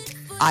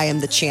 I am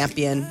the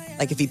champion.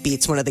 Like if he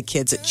beats one of the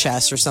kids at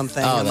chess or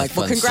something. Oh, I'm that's like,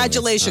 well, fun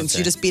congratulations. singing. Okay.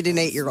 You just beat an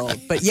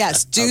 8-year-old. But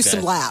yes, do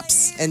some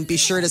laps and be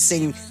sure to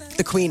sing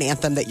the Queen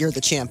anthem that you're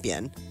the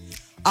champion.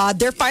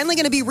 They're finally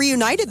going to be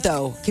reunited,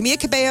 though. Camila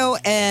Cabello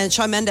and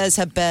Shawn Mendes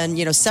have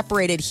been,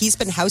 separated. He's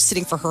been house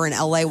sitting for her in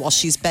L.A. while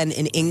she's been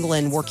in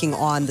England working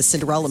on the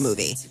Cinderella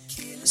movie.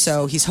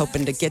 So he's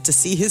hoping to get to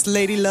see his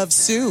lady love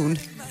soon.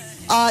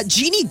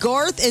 Jeannie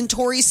Garth and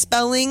Tori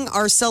Spelling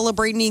are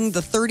celebrating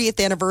the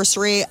 30th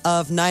anniversary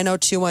of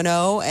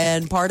 90210,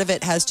 and part of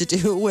it has to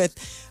do with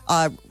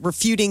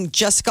refuting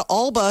Jessica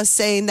Alba,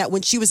 saying that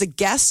when she was a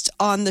guest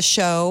on the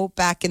show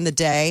back in the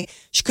day,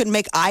 she couldn't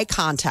make eye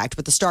contact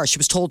with the stars. She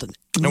was told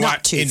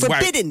not to.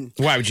 Forbidden.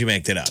 Why would you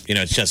make that up?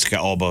 It's Jessica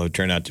Alba who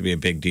turned out to be a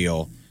big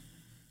deal.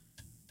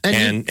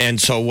 And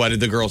so what did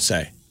the girls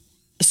say?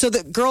 So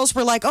the girls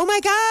were like, oh my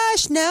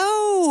gosh,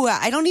 no,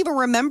 I don't even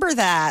remember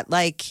that.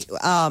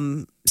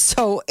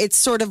 So it's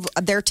sort of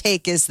their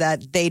take is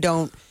that they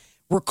don't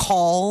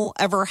recall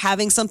ever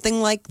having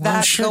something like that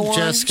I'm sure go on.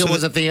 Jessica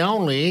wasn't the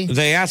only.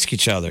 They ask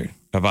each other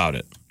about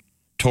it.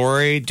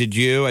 Tori,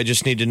 I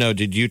just need to know,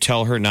 did you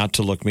tell her not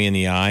to look me in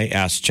the eye?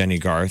 Asked Jenny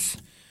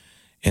Garth.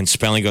 And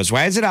Spelling goes,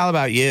 why is it all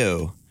about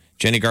you?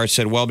 Jenny Garth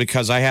said, well,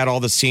 because I had all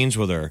the scenes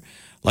with her.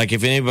 Like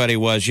if anybody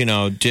was,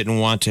 didn't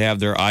want to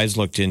have their eyes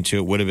looked into,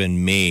 it would have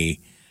been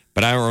me.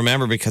 But I don't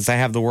remember because I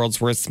have the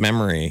world's worst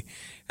memory.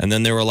 And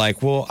then they were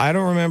like, well, I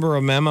don't remember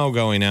a memo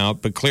going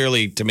out. But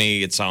clearly, to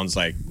me, it sounds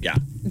like, yeah.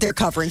 They're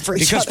covering for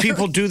each because other. Because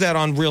people do that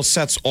on real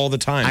sets all the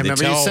time. I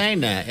remember you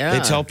saying that, yeah. They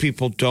tell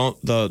people,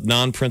 the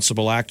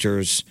non-principal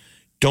actors,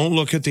 don't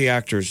look at the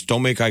actors.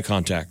 Don't make eye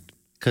contact.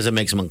 Because it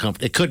makes them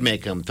uncomfortable. It could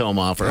make them throw them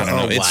off. Or I don't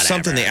know. It's whatever.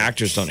 something the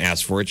actors don't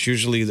ask for. It's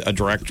usually a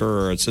director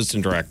or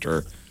assistant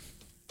director.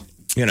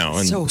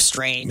 And so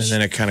strange. And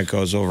then it kind of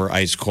goes over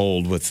ice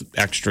cold with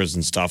extras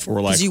and stuff.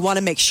 We're like, because you want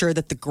to make sure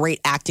that the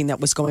great acting that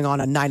was going on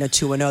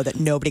 90210, that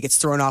nobody gets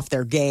thrown off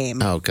their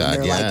game. Oh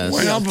God, yes.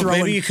 Well, but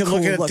maybe you could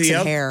look at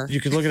it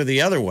you could look at it the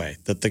other way.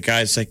 That the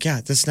guy's like,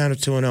 yeah, this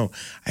 90210,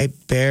 I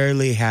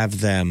barely have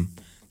them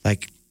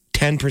like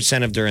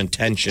 10% of their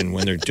intention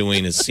when they're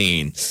doing a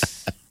scene.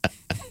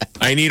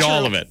 I need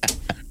all of it.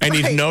 I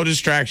need no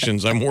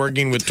distractions. I'm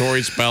working with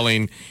Tori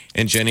Spelling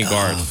and Jenny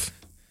Garth.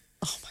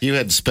 You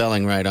had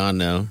Spelling right on,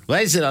 though. Why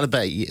is it all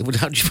about you?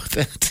 How'd you put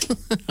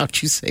that?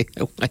 How'd you say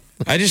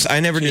it? I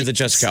never knew that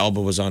Jessica Alba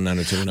was on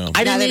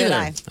 90210. I didn't either.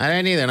 I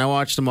didn't either, and I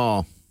watched them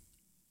all.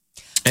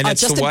 And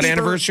it's the what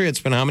anniversary? It's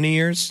been how many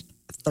years?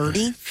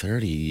 30.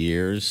 30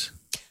 years.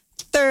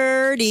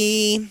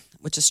 30,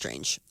 which is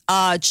strange.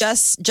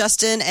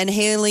 Justin and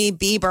Hailey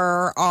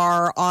Bieber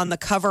are on the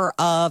cover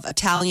of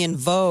Italian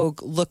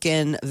Vogue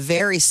looking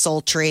very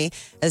sultry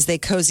as they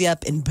cozy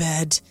up in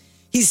bed.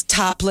 He's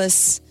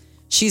topless.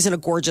 She's in a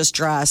gorgeous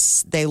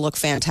dress. They look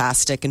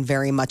fantastic and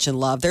very much in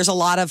love. There's a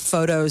lot of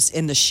photos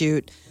in the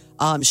shoot.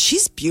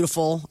 She's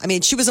beautiful. I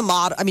mean, she was a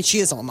model. I mean, she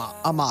is a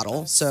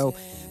model. So,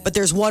 but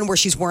there's one where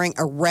she's wearing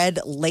a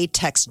red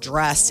latex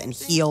dress and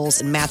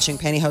heels and matching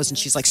pantyhose, and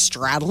she's like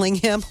straddling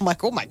him. I'm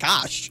like, oh my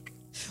gosh,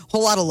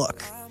 whole lot of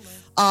look.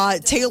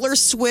 Taylor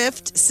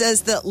Swift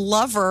says that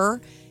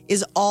Lover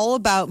is all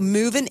about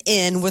moving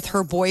in with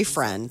her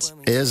boyfriend.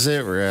 Is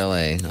it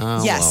really?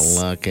 Oh, yes.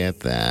 Well, look at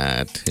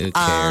that. Who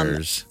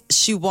cares?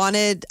 She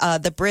wanted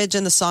the bridge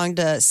and the song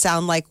to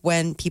sound like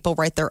when people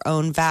write their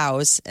own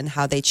vows and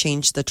how they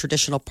change the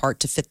traditional part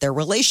to fit their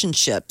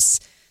relationships.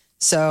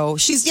 So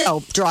she's,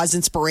 draws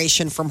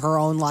inspiration from her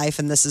own life,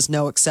 and this is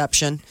no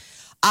exception.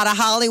 Out of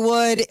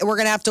Hollywood, we're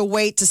going to have to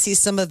wait to see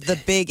some of the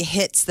big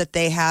hits that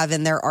they have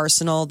in their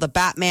arsenal. The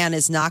Batman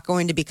is not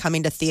going to be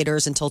coming to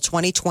theaters until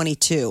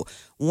 2022.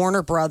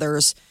 Warner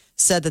Brothers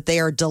said that they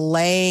are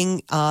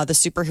delaying the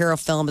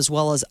superhero film as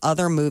well as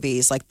other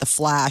movies like The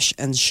Flash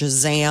and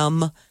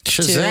Shazam.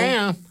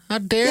 Shazam! How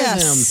dare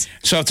them?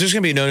 So if there's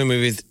going to be no new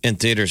movie in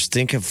theaters,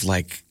 think of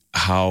like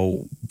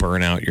how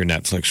burnout your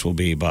Netflix will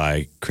be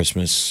by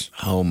Christmas.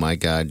 Oh my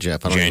God,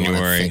 Jeff! I don't even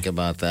want to think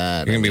about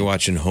that. You're going to be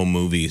watching home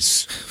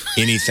movies,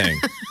 anything.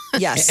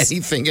 Yes,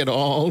 anything at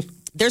all.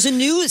 There's a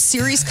new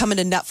series coming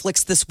to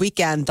Netflix this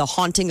weekend, The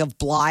Haunting of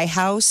Bly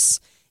House.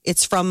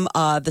 It's from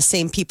the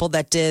same people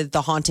that did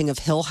The Haunting of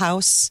Hill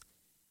House.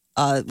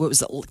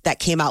 That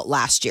came out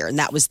last year, and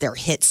that was their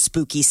hit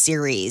spooky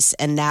series.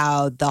 And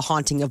now The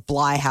Haunting of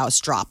Bly House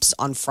drops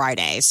on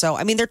Friday. So,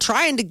 I mean, they're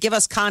trying to give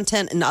us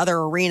content in other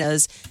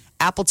arenas.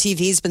 Apple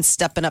TV's been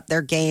stepping up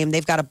their game.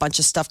 They've got a bunch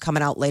of stuff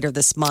coming out later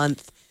this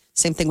month.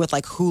 Same thing with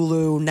like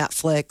Hulu,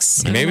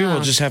 Netflix. Maybe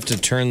we'll just have to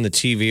turn the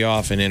TV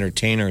off and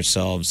entertain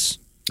ourselves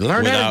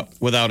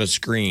without a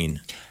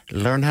screen.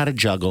 Learn how to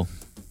juggle.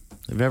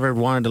 Have you ever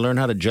wanted to learn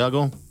how to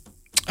juggle?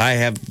 I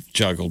have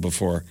juggled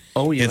before.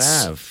 Oh, you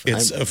have?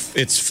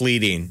 It's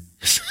fleeting.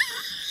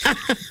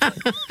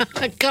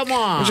 Come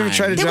on. Did you ever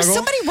try to There juggle? was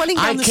somebody running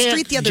down the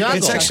street the other day.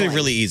 It's actually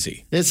really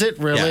easy. Is it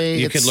really? Yeah,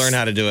 you could learn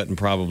how to do it in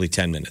probably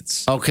 10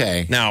 minutes.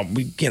 Okay. Now,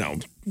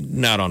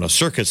 not on a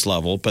circus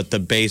level, but the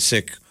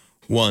basic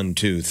 1,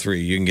 2, 3,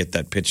 you can get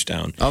that pitch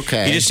down.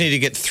 Okay. You just need to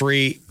get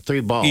three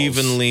balls.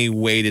 Evenly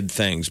weighted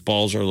things.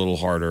 Balls are a little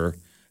harder.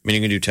 I mean,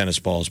 you can do tennis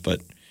balls,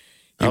 but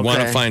you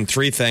want to find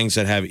 3 things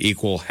that have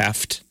equal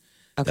heft.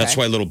 Okay. That's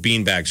why little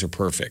bean bags are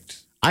perfect.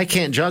 I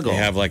can't juggle. They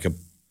have like a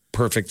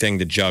perfect thing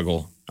to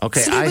juggle.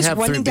 Okay, Somebody I was have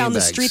running 3 down the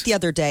beanbags. street the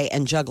other day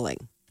and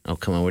juggling. Oh,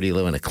 come on. Where do you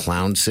live? In a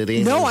clown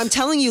city? No, I'm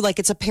telling you, like,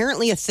 it's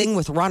apparently a thing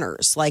with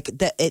runners. Like,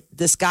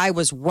 this guy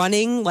was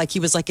running, like, he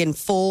was, like, in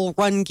full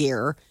run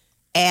gear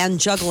and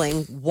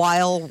juggling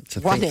while It's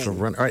a running. thing for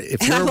run. All right, if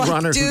And you're I'm a like,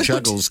 runner who dude.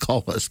 juggles,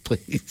 call us,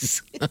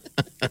 please.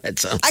 That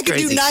sounds I could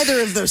crazy. do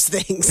neither of those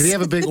things. Did he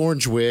have a big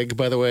orange wig,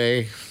 by the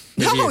way?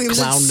 Maybe No, a he was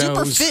a clown super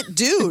nose? fit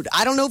dude.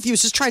 I don't know if he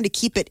was just trying to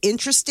keep it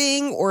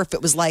interesting or if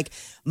it was like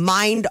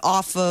mind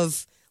off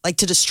of, like,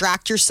 to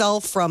distract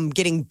yourself from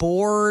getting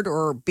bored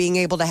or being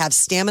able to have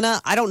stamina.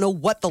 I don't know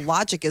what the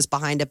logic is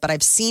behind it, but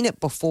I've seen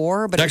it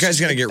before. But That it's guy's just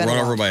going to get been run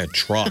a over while. by a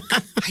truck.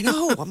 I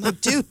know. I'm like,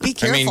 dude, be I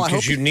careful. mean, I hope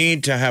because you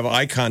need to have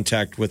eye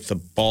contact with the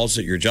balls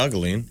that you're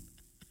juggling.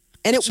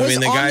 And it So, I was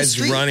mean, the on guy's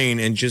street.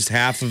 running and just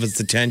half of its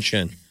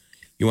attention.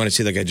 You want to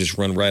see the guy just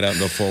run right out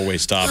into a 4-way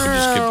stop and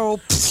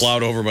just get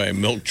plowed over by a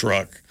milk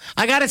truck.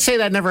 I got to say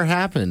that never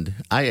happened.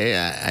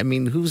 I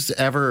mean, who's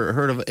ever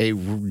heard of a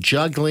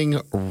juggling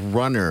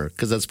runner?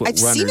 Because that's what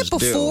I've runners seen it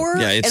before,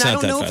 Yeah, it's and I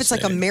not don't that know if it's like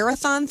a fascinating.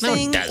 marathon do. No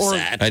thing one does or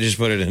that. I just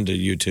put it into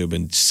YouTube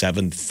and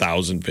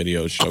 7,000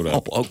 videos showed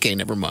up. Oh, okay,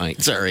 never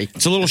mind. Sorry.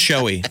 It's a little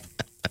showy.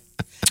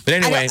 But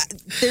anyway,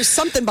 there's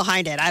something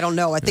behind it. I don't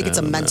know. I think it's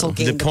a mental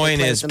game. the that they point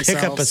play is with pick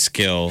up a themselves.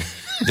 skill.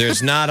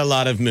 There's not a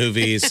lot of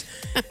movies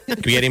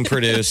getting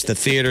produced. The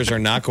theaters are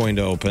not going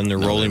to open. They're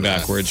rolling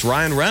backwards.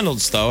 Ryan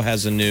Reynolds, though,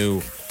 has a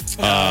new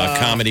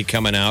comedy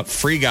coming out.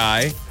 Free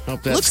Guy.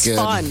 Hope that's Looks good.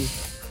 fun.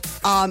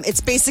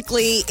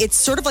 It's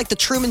sort of like the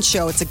Truman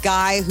Show. It's a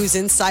guy who's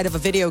inside of a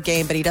video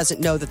game, but he doesn't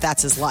know that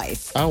that's his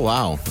life. Oh,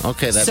 wow.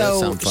 Okay, that does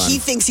So sound fun. he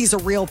thinks he's a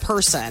real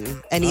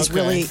person, and he's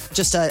Okay. really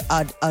just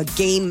a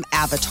game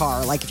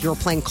avatar. Like if you were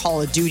playing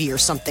Call of Duty or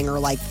something, or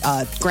like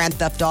Grand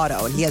Theft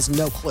Auto, and he has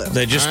no clue.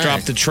 They just All dropped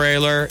right. the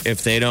trailer.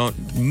 If they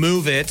don't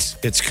move it,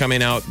 it's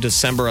coming out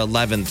December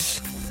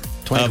 11th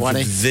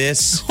 2020. of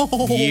this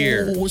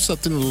year. Oh,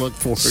 something to look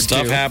forward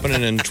Stuff to.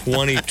 happening in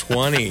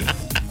 2020.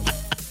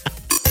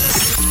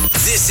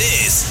 This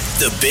is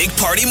the Big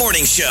Party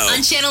Morning Show.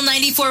 On Channel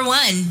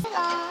 94.1.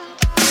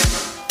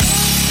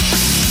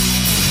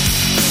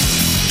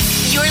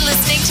 You're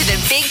listening to the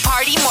Big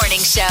Party Morning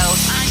Show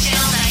on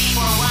Channel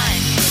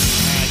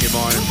 94.1. Good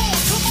morning.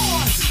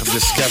 I've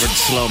discovered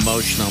slow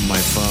motion on my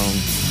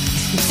phone.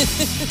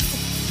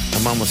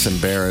 I'm almost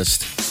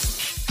embarrassed.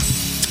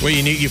 Well,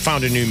 you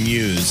found a new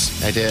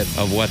muse I did.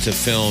 of what to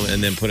film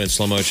and then put in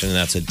slow motion, and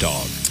that's a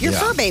dog. Your Yeah.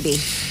 fur baby.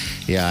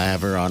 Yeah, I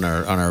have her on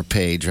our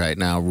page right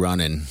now,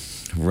 running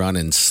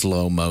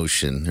slow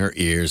motion. Her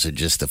ears are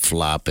just a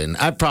flopping.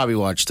 I probably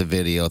watched the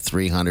video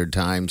 300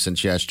 times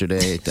since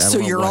yesterday. I So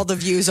don't know you're why. all the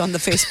views on the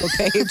Facebook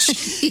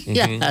page.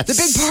 Yes. The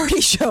Big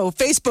Party Show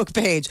Facebook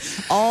page.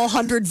 All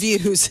 100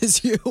 views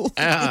is you.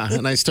 Yeah,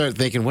 and I start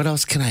thinking, what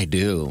else can I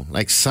do?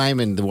 Like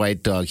Simon, the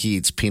white dog, he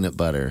eats peanut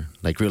butter,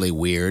 like really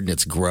weird, and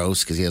it's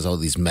gross because he has all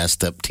these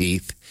messed up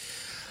teeth.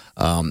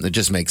 It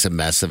just makes a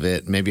mess of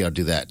it. Maybe I'll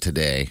do that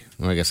today.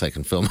 Well, I guess I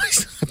can film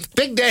myself.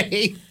 Big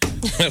day.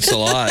 That's a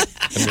lot.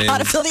 I mean, How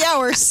to fill the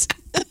hours.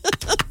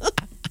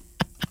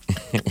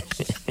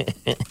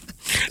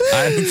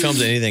 I haven't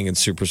filmed anything in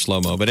super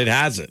slow mo, but it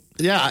has it.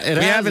 Yeah,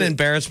 We have an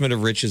embarrassment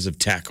of riches of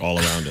tech all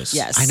around us.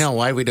 Yes. I know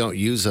why we don't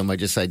use them. I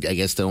guess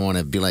don't want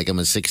to be like I'm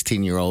a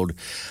 16-year-old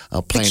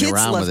playing kids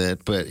around love- with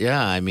it. But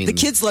yeah, I mean, The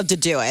kids love to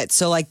do it.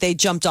 So like they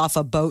jumped off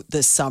a boat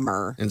this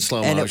summer In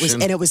slow and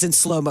motion? it was in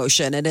slow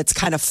motion, and it's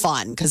kind of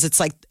fun because it's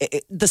like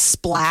the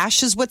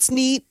splash is what's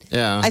neat.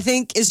 Yeah. I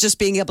think is just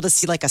being able to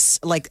see like a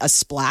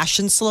splash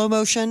in slow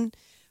motion.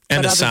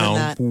 And But a other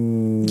sound.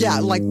 than that, yeah,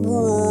 like. I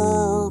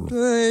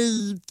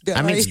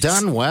mean, it's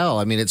done well.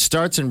 I mean, it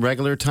starts in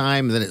regular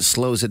time, then it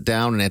slows it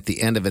down, and at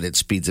the end of it, it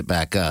speeds it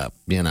back up.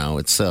 You know,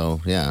 it's so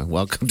yeah.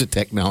 Welcome to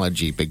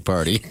technology, big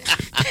party.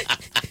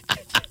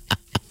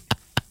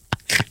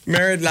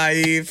 Married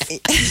life.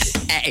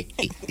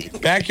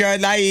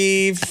 Backyard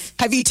life.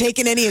 Have you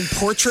taken any in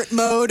portrait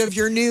mode of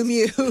your new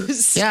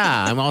muse?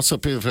 Yeah, I'm also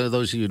for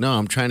those of you who know,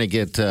 I'm trying to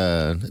get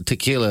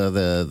Tequila,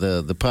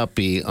 the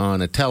puppy,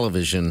 on a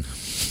television,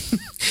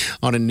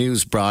 on a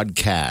news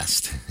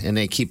broadcast, and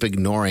they keep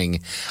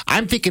ignoring.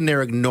 I'm thinking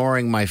they're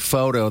ignoring my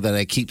photo that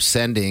I keep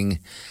sending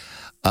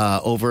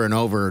over and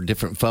over,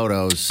 different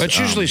photos. But it's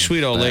usually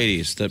sweet old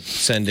ladies that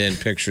send in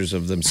pictures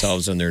of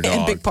themselves and their And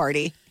dog. Big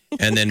Party.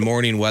 And then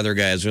morning weather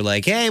guys are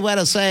like, hey, want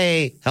to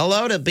say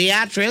hello to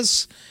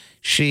Beatrice.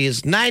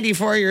 She's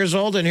 94 years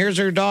old, and here's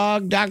her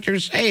dog, Dr.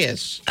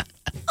 Sayus.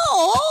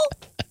 Oh,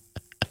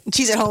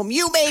 she's at home.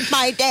 You made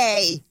my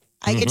day.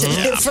 I get to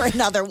live for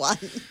another one.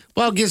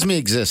 Well, it gives me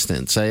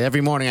existence. Every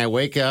morning I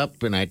wake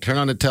up and I turn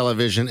on the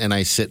television and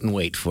I sit and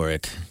wait for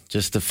it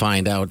just to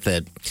find out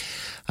that,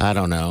 I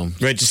don't know.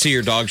 Right to see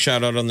your dog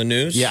shout out on the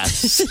news?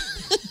 Yes.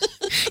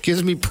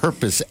 Gives me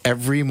purpose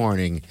every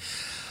morning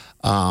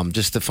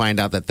just to find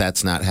out that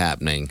that's not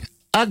happening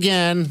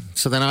again.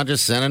 So then I'll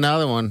just send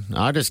another one.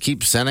 I'll just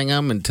keep sending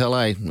them until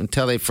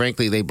they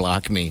frankly, they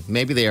block me.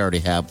 Maybe they already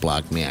have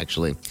blocked me,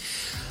 actually.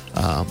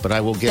 But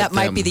I will get That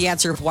might them. be the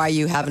answer of why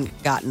you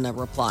haven't gotten a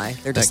reply.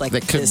 They're just that, like,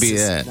 that could this be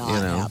is it, not you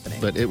know. happening.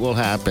 But it will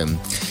happen.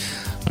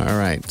 All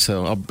right,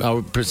 so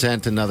I'll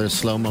present another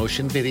slow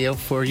motion video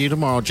for you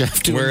tomorrow,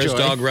 Jeff. Where's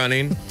dog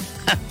running?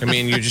 I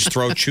mean, you just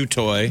throw chew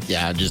toy.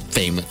 Yeah, just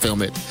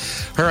film it.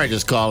 Her, I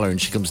just call her and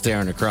she comes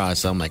staring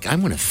across. I'm like, I'm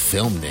going to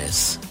film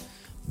this.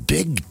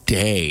 Big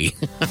day.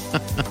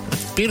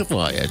 Beautiful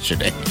out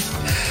yesterday.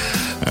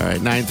 All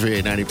right,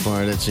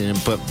 938-94. That's your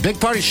input. Big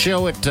Party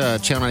Show at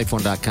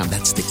channel94.com.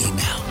 That's the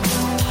email.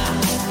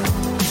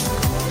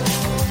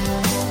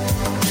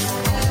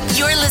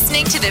 You're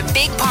listening to the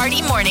Big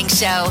Party Morning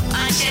Show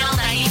on Channel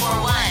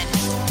 94.1.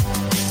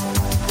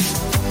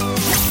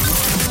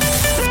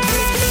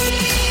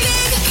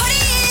 Big Party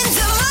in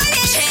the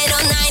morning. Channel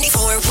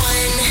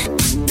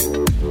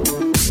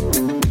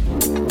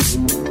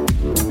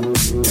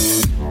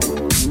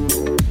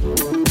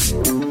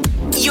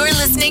 94.1. You're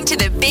listening to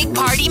the Big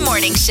Party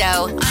Morning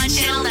Show on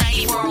Channel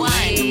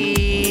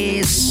 94.1.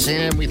 Yes,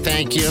 and we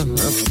thank you,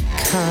 of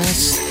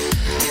course.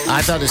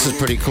 I thought this was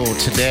pretty cool.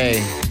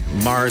 Today,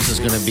 Mars is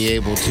going to be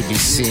able to be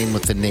seen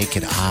with the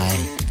naked eye. I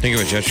think it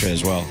was yesterday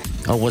as well.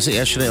 Oh, was it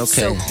yesterday?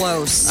 Okay. So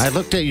close. I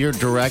looked at your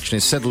direction.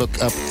 It said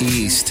look up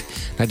east.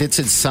 I did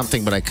say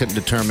something, but I couldn't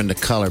determine the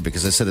color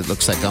because I said it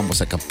looks like almost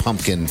like a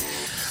pumpkin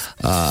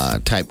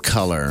type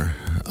color.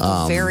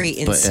 Very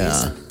in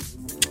season.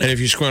 And if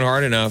you squint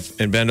hard enough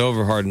and bend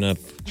over hard enough,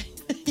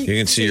 you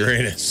can see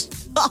Uranus.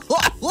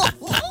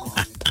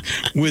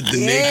 With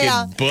the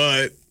naked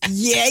butt.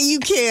 Yeah, you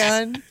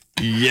can.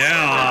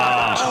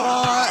 Yeah.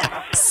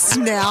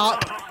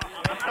 Snap.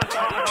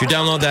 Did you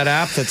download that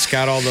app that's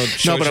got all the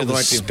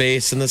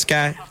space in the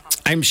sky?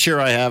 I'm sure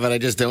I have it. I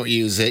just don't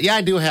use it. Yeah,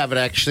 I do have it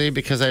actually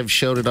because I've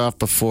showed it off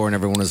before, and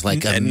everyone is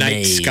like, "A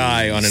night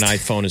sky on an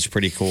iPhone is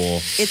pretty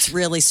cool." It's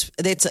really.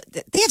 They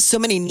have so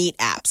many neat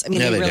apps. I mean,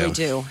 they really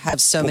do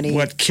have so many.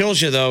 What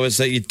kills you though is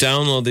that you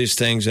download these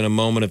things in a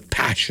moment of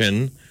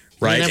passion,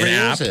 right? You never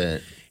An use app.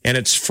 it. And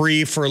it's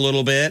free for a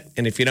little bit.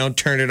 And if you don't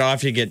turn it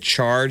off, you get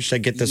charged. I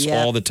get this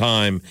all the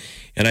time.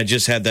 And I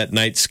just had that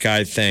night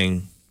sky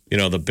thing. You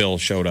know, the bill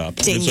showed up.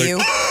 Ding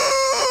you.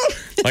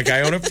 Like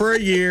I own it for a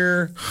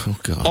year. Oh,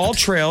 God. All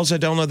Trails. I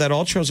download that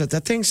All Trails.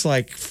 That thing's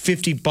like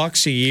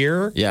 $50 a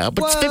year. Yeah,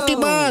 but it's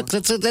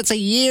 $50. That's a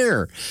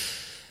year.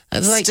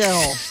 That's like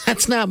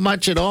that's not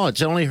much at all.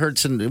 It only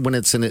hurts when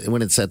it's at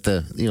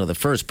the the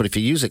first. But if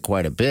you use it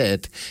quite a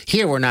bit,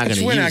 here we're not going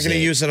to use it. We're not going to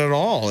use it at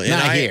all. And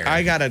not here.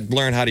 I got to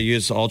learn how to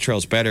use All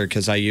Trails better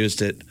because I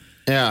used it.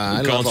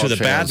 Yeah, going through the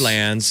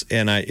Badlands,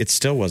 and it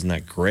still wasn't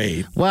that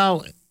great.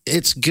 Well,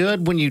 it's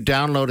good when you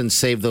download and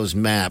save those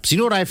maps. You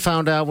know what I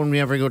found out when we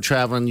ever go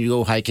traveling, you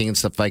go hiking and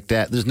stuff like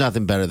that? There's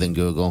nothing better than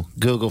Google.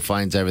 Google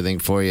finds everything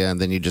for you,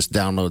 and then you just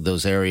download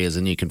those areas,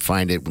 and you can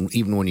find it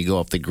even when you go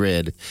off the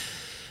grid.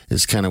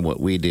 Is kind of what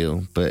we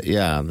do. But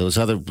yeah, those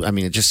other, I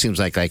mean, it just seems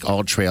like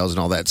All Trails and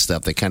all that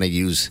stuff, they kind of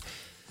use,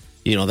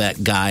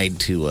 that guide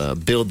to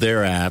build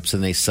their apps,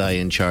 and they sell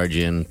you and charge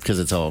you because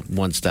it's all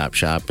one-stop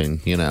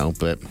shopping,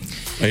 but.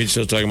 Are you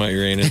still talking about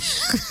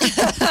Uranus?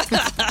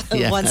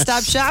 Yes.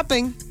 One-stop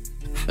shopping.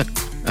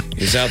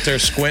 He's out there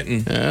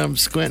squinting. I'm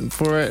squinting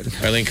for it.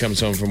 Arlene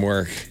comes home from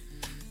work.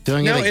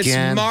 Doing it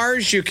again. It's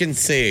Mars you can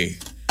see.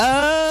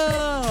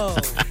 Oh.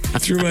 I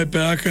threw my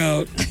back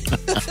out.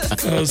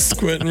 I was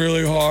squinting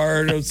really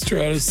hard. I was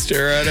trying to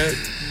stare at it.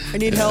 I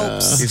need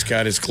help. He's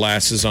got his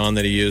glasses on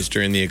that he used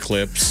during the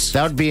eclipse.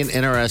 That would be an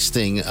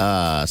interesting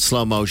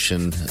slow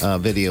motion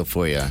video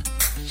for you.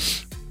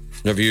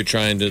 Of you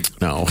trying to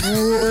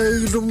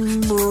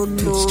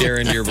stare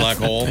into your black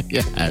hole?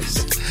 Yes.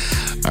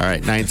 All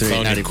right,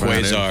 938-9400.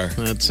 Quasar.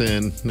 That's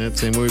in.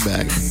 We'll be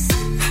back.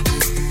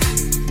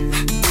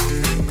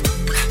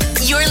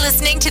 You're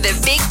listening to the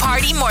Big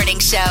Party Morning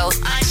Show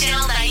on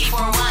Channel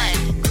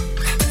 94.1.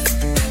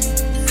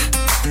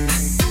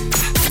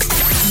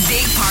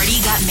 Big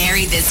Party got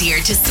married this year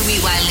to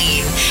Sweet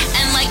Wileen.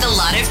 And like a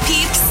lot of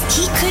peeps,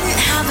 he couldn't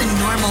have a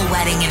normal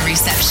wedding and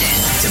reception.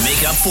 To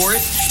make up for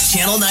it,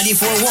 Channel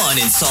 94.1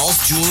 and Saul's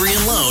Jewelry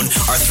and Loan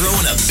are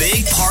throwing a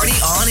big party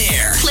on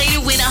air. Play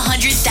to win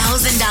 $100,000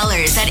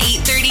 at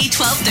 8:30,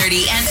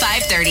 12:30, and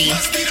 5:30.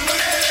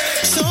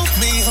 Show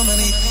me how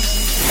many.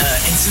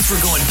 And since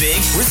we're going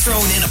big, we're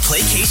throwing in a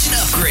Playcation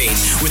upgrade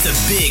with a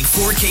big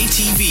 4K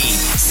TV,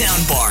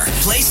 soundbar,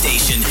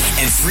 PlayStation,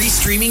 and free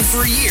streaming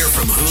for a year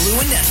from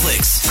Hulu and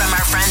Netflix. From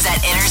our friends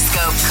at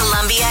Interscope,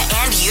 Columbia,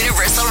 and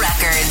Universal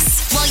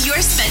Records. While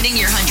you're spending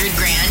your $100,000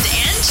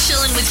 and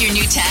chilling with your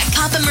new tech,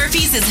 Papa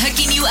Murphy's is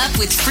hooking you up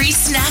with free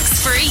snacks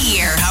for a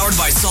year. Powered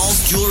by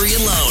Saul's Jewelry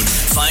and Loan.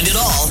 Find it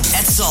all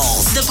at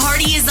Saul's. The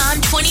party is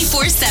on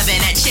 24/7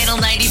 at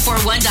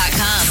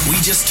channel941.com. We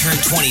just turned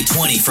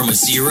 2020 from a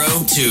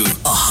 0 to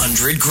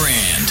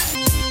 $100,000.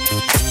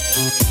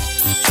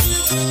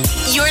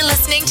 You're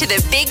listening to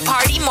the Big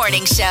Party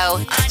Morning Show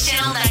on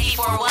Channel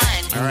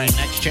 94.1. All right,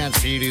 next chance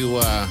for you to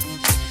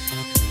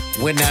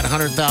win that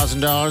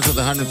 $100,000 with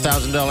a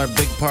 $100,000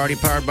 Big Party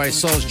powered by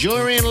Saul's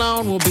Jewelry and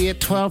Loan will be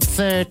at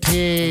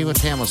 12:30 with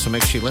Tamla, so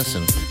make sure you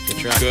listen.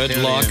 Get your Good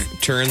luck.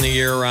 Turn the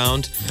year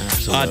around.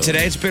 Absolutely.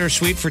 Today it's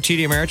bittersweet for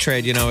TD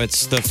Ameritrade.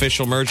 It's the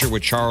official merger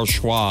with Charles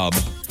Schwab.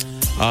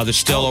 There's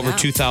still over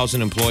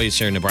 2,000 employees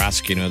here in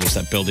Nebraska. You know, there's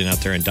that building out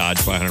there in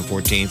Dodge by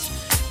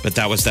 114th. But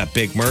that was that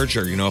big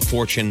merger. You know, a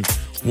Fortune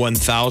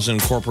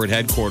 1,000 corporate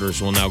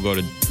headquarters will now go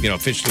to,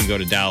 officially go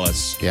to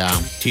Dallas. Yeah.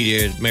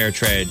 TD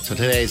Ameritrade. So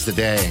today's the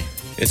day.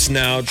 It's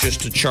now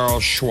just a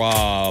Charles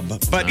Schwab.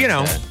 But,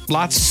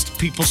 lots of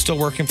people still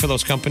working for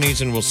those companies,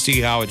 and we'll see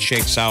how it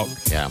shakes out.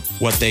 Yeah.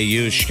 What they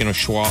use.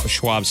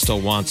 Schwab still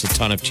wants a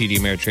ton of TD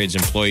Ameritrade's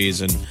employees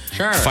and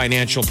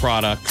financial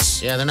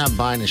products. Yeah, they're not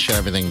buying to shut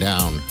everything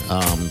down.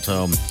 All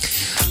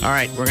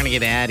right, we're going to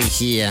get out of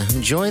here.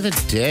 Enjoy the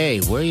day.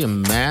 Wear your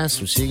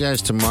mask. We'll see you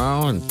guys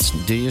tomorrow, and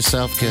do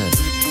yourself good.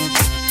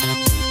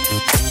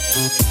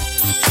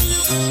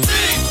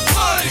 Big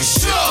Party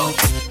Show.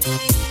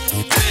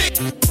 Big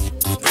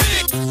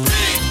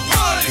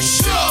Party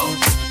Show.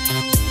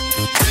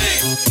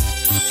 Big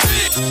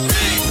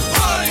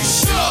Party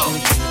Show.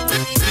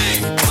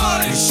 Big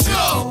Party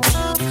Show.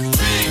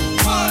 Big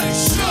Party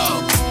Show.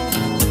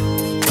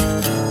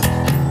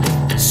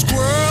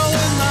 Squirrel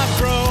in my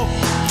fro.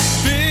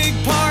 Big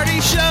Party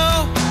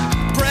Show.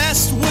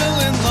 Breast will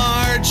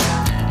enlarge.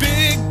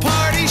 Big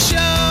Party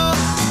Show.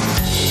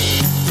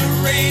 The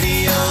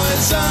radio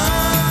is on.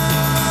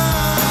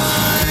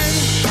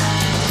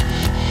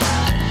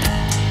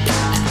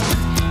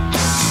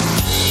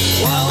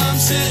 While I'm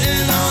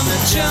sitting on the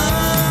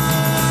john.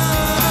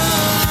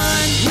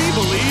 We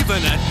believe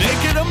in a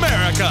naked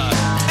America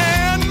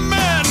and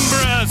man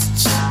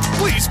breasts.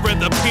 Please spread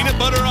the peanut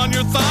butter on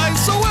your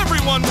thighs so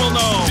everyone will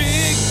know.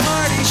 Big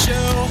Party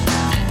Show.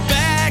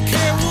 Back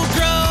hair will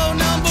grow.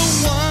 Number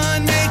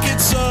one, make it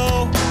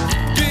so.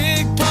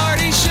 Big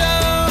Party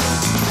Show.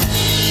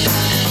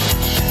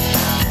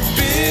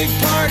 Big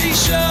Party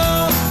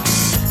Show.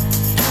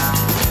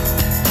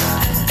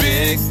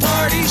 Big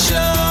Party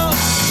Show.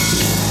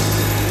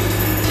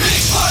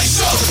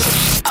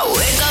 I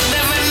wake up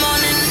every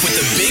morning with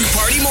the Big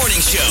Party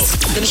Morning Show.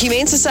 The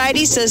Humane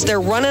Society says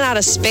they're running out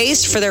of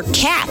space for their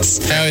cats.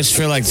 I always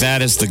feel like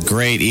that is the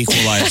great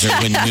equalizer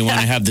when we want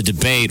to have the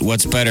debate,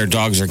 what's better,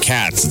 dogs or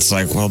cats? It's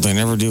like, well, they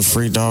never do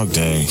free dog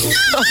day.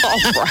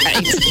 All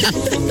right.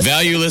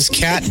 Valueless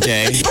cat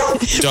day.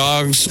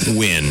 Dogs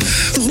win.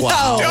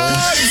 Wow.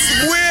 Dogs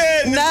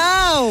win!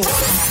 No!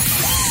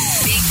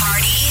 Big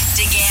Party,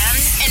 DeGan,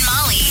 and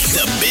Molly.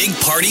 The Big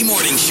Party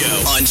Morning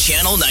Show on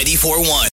Channel 94.1.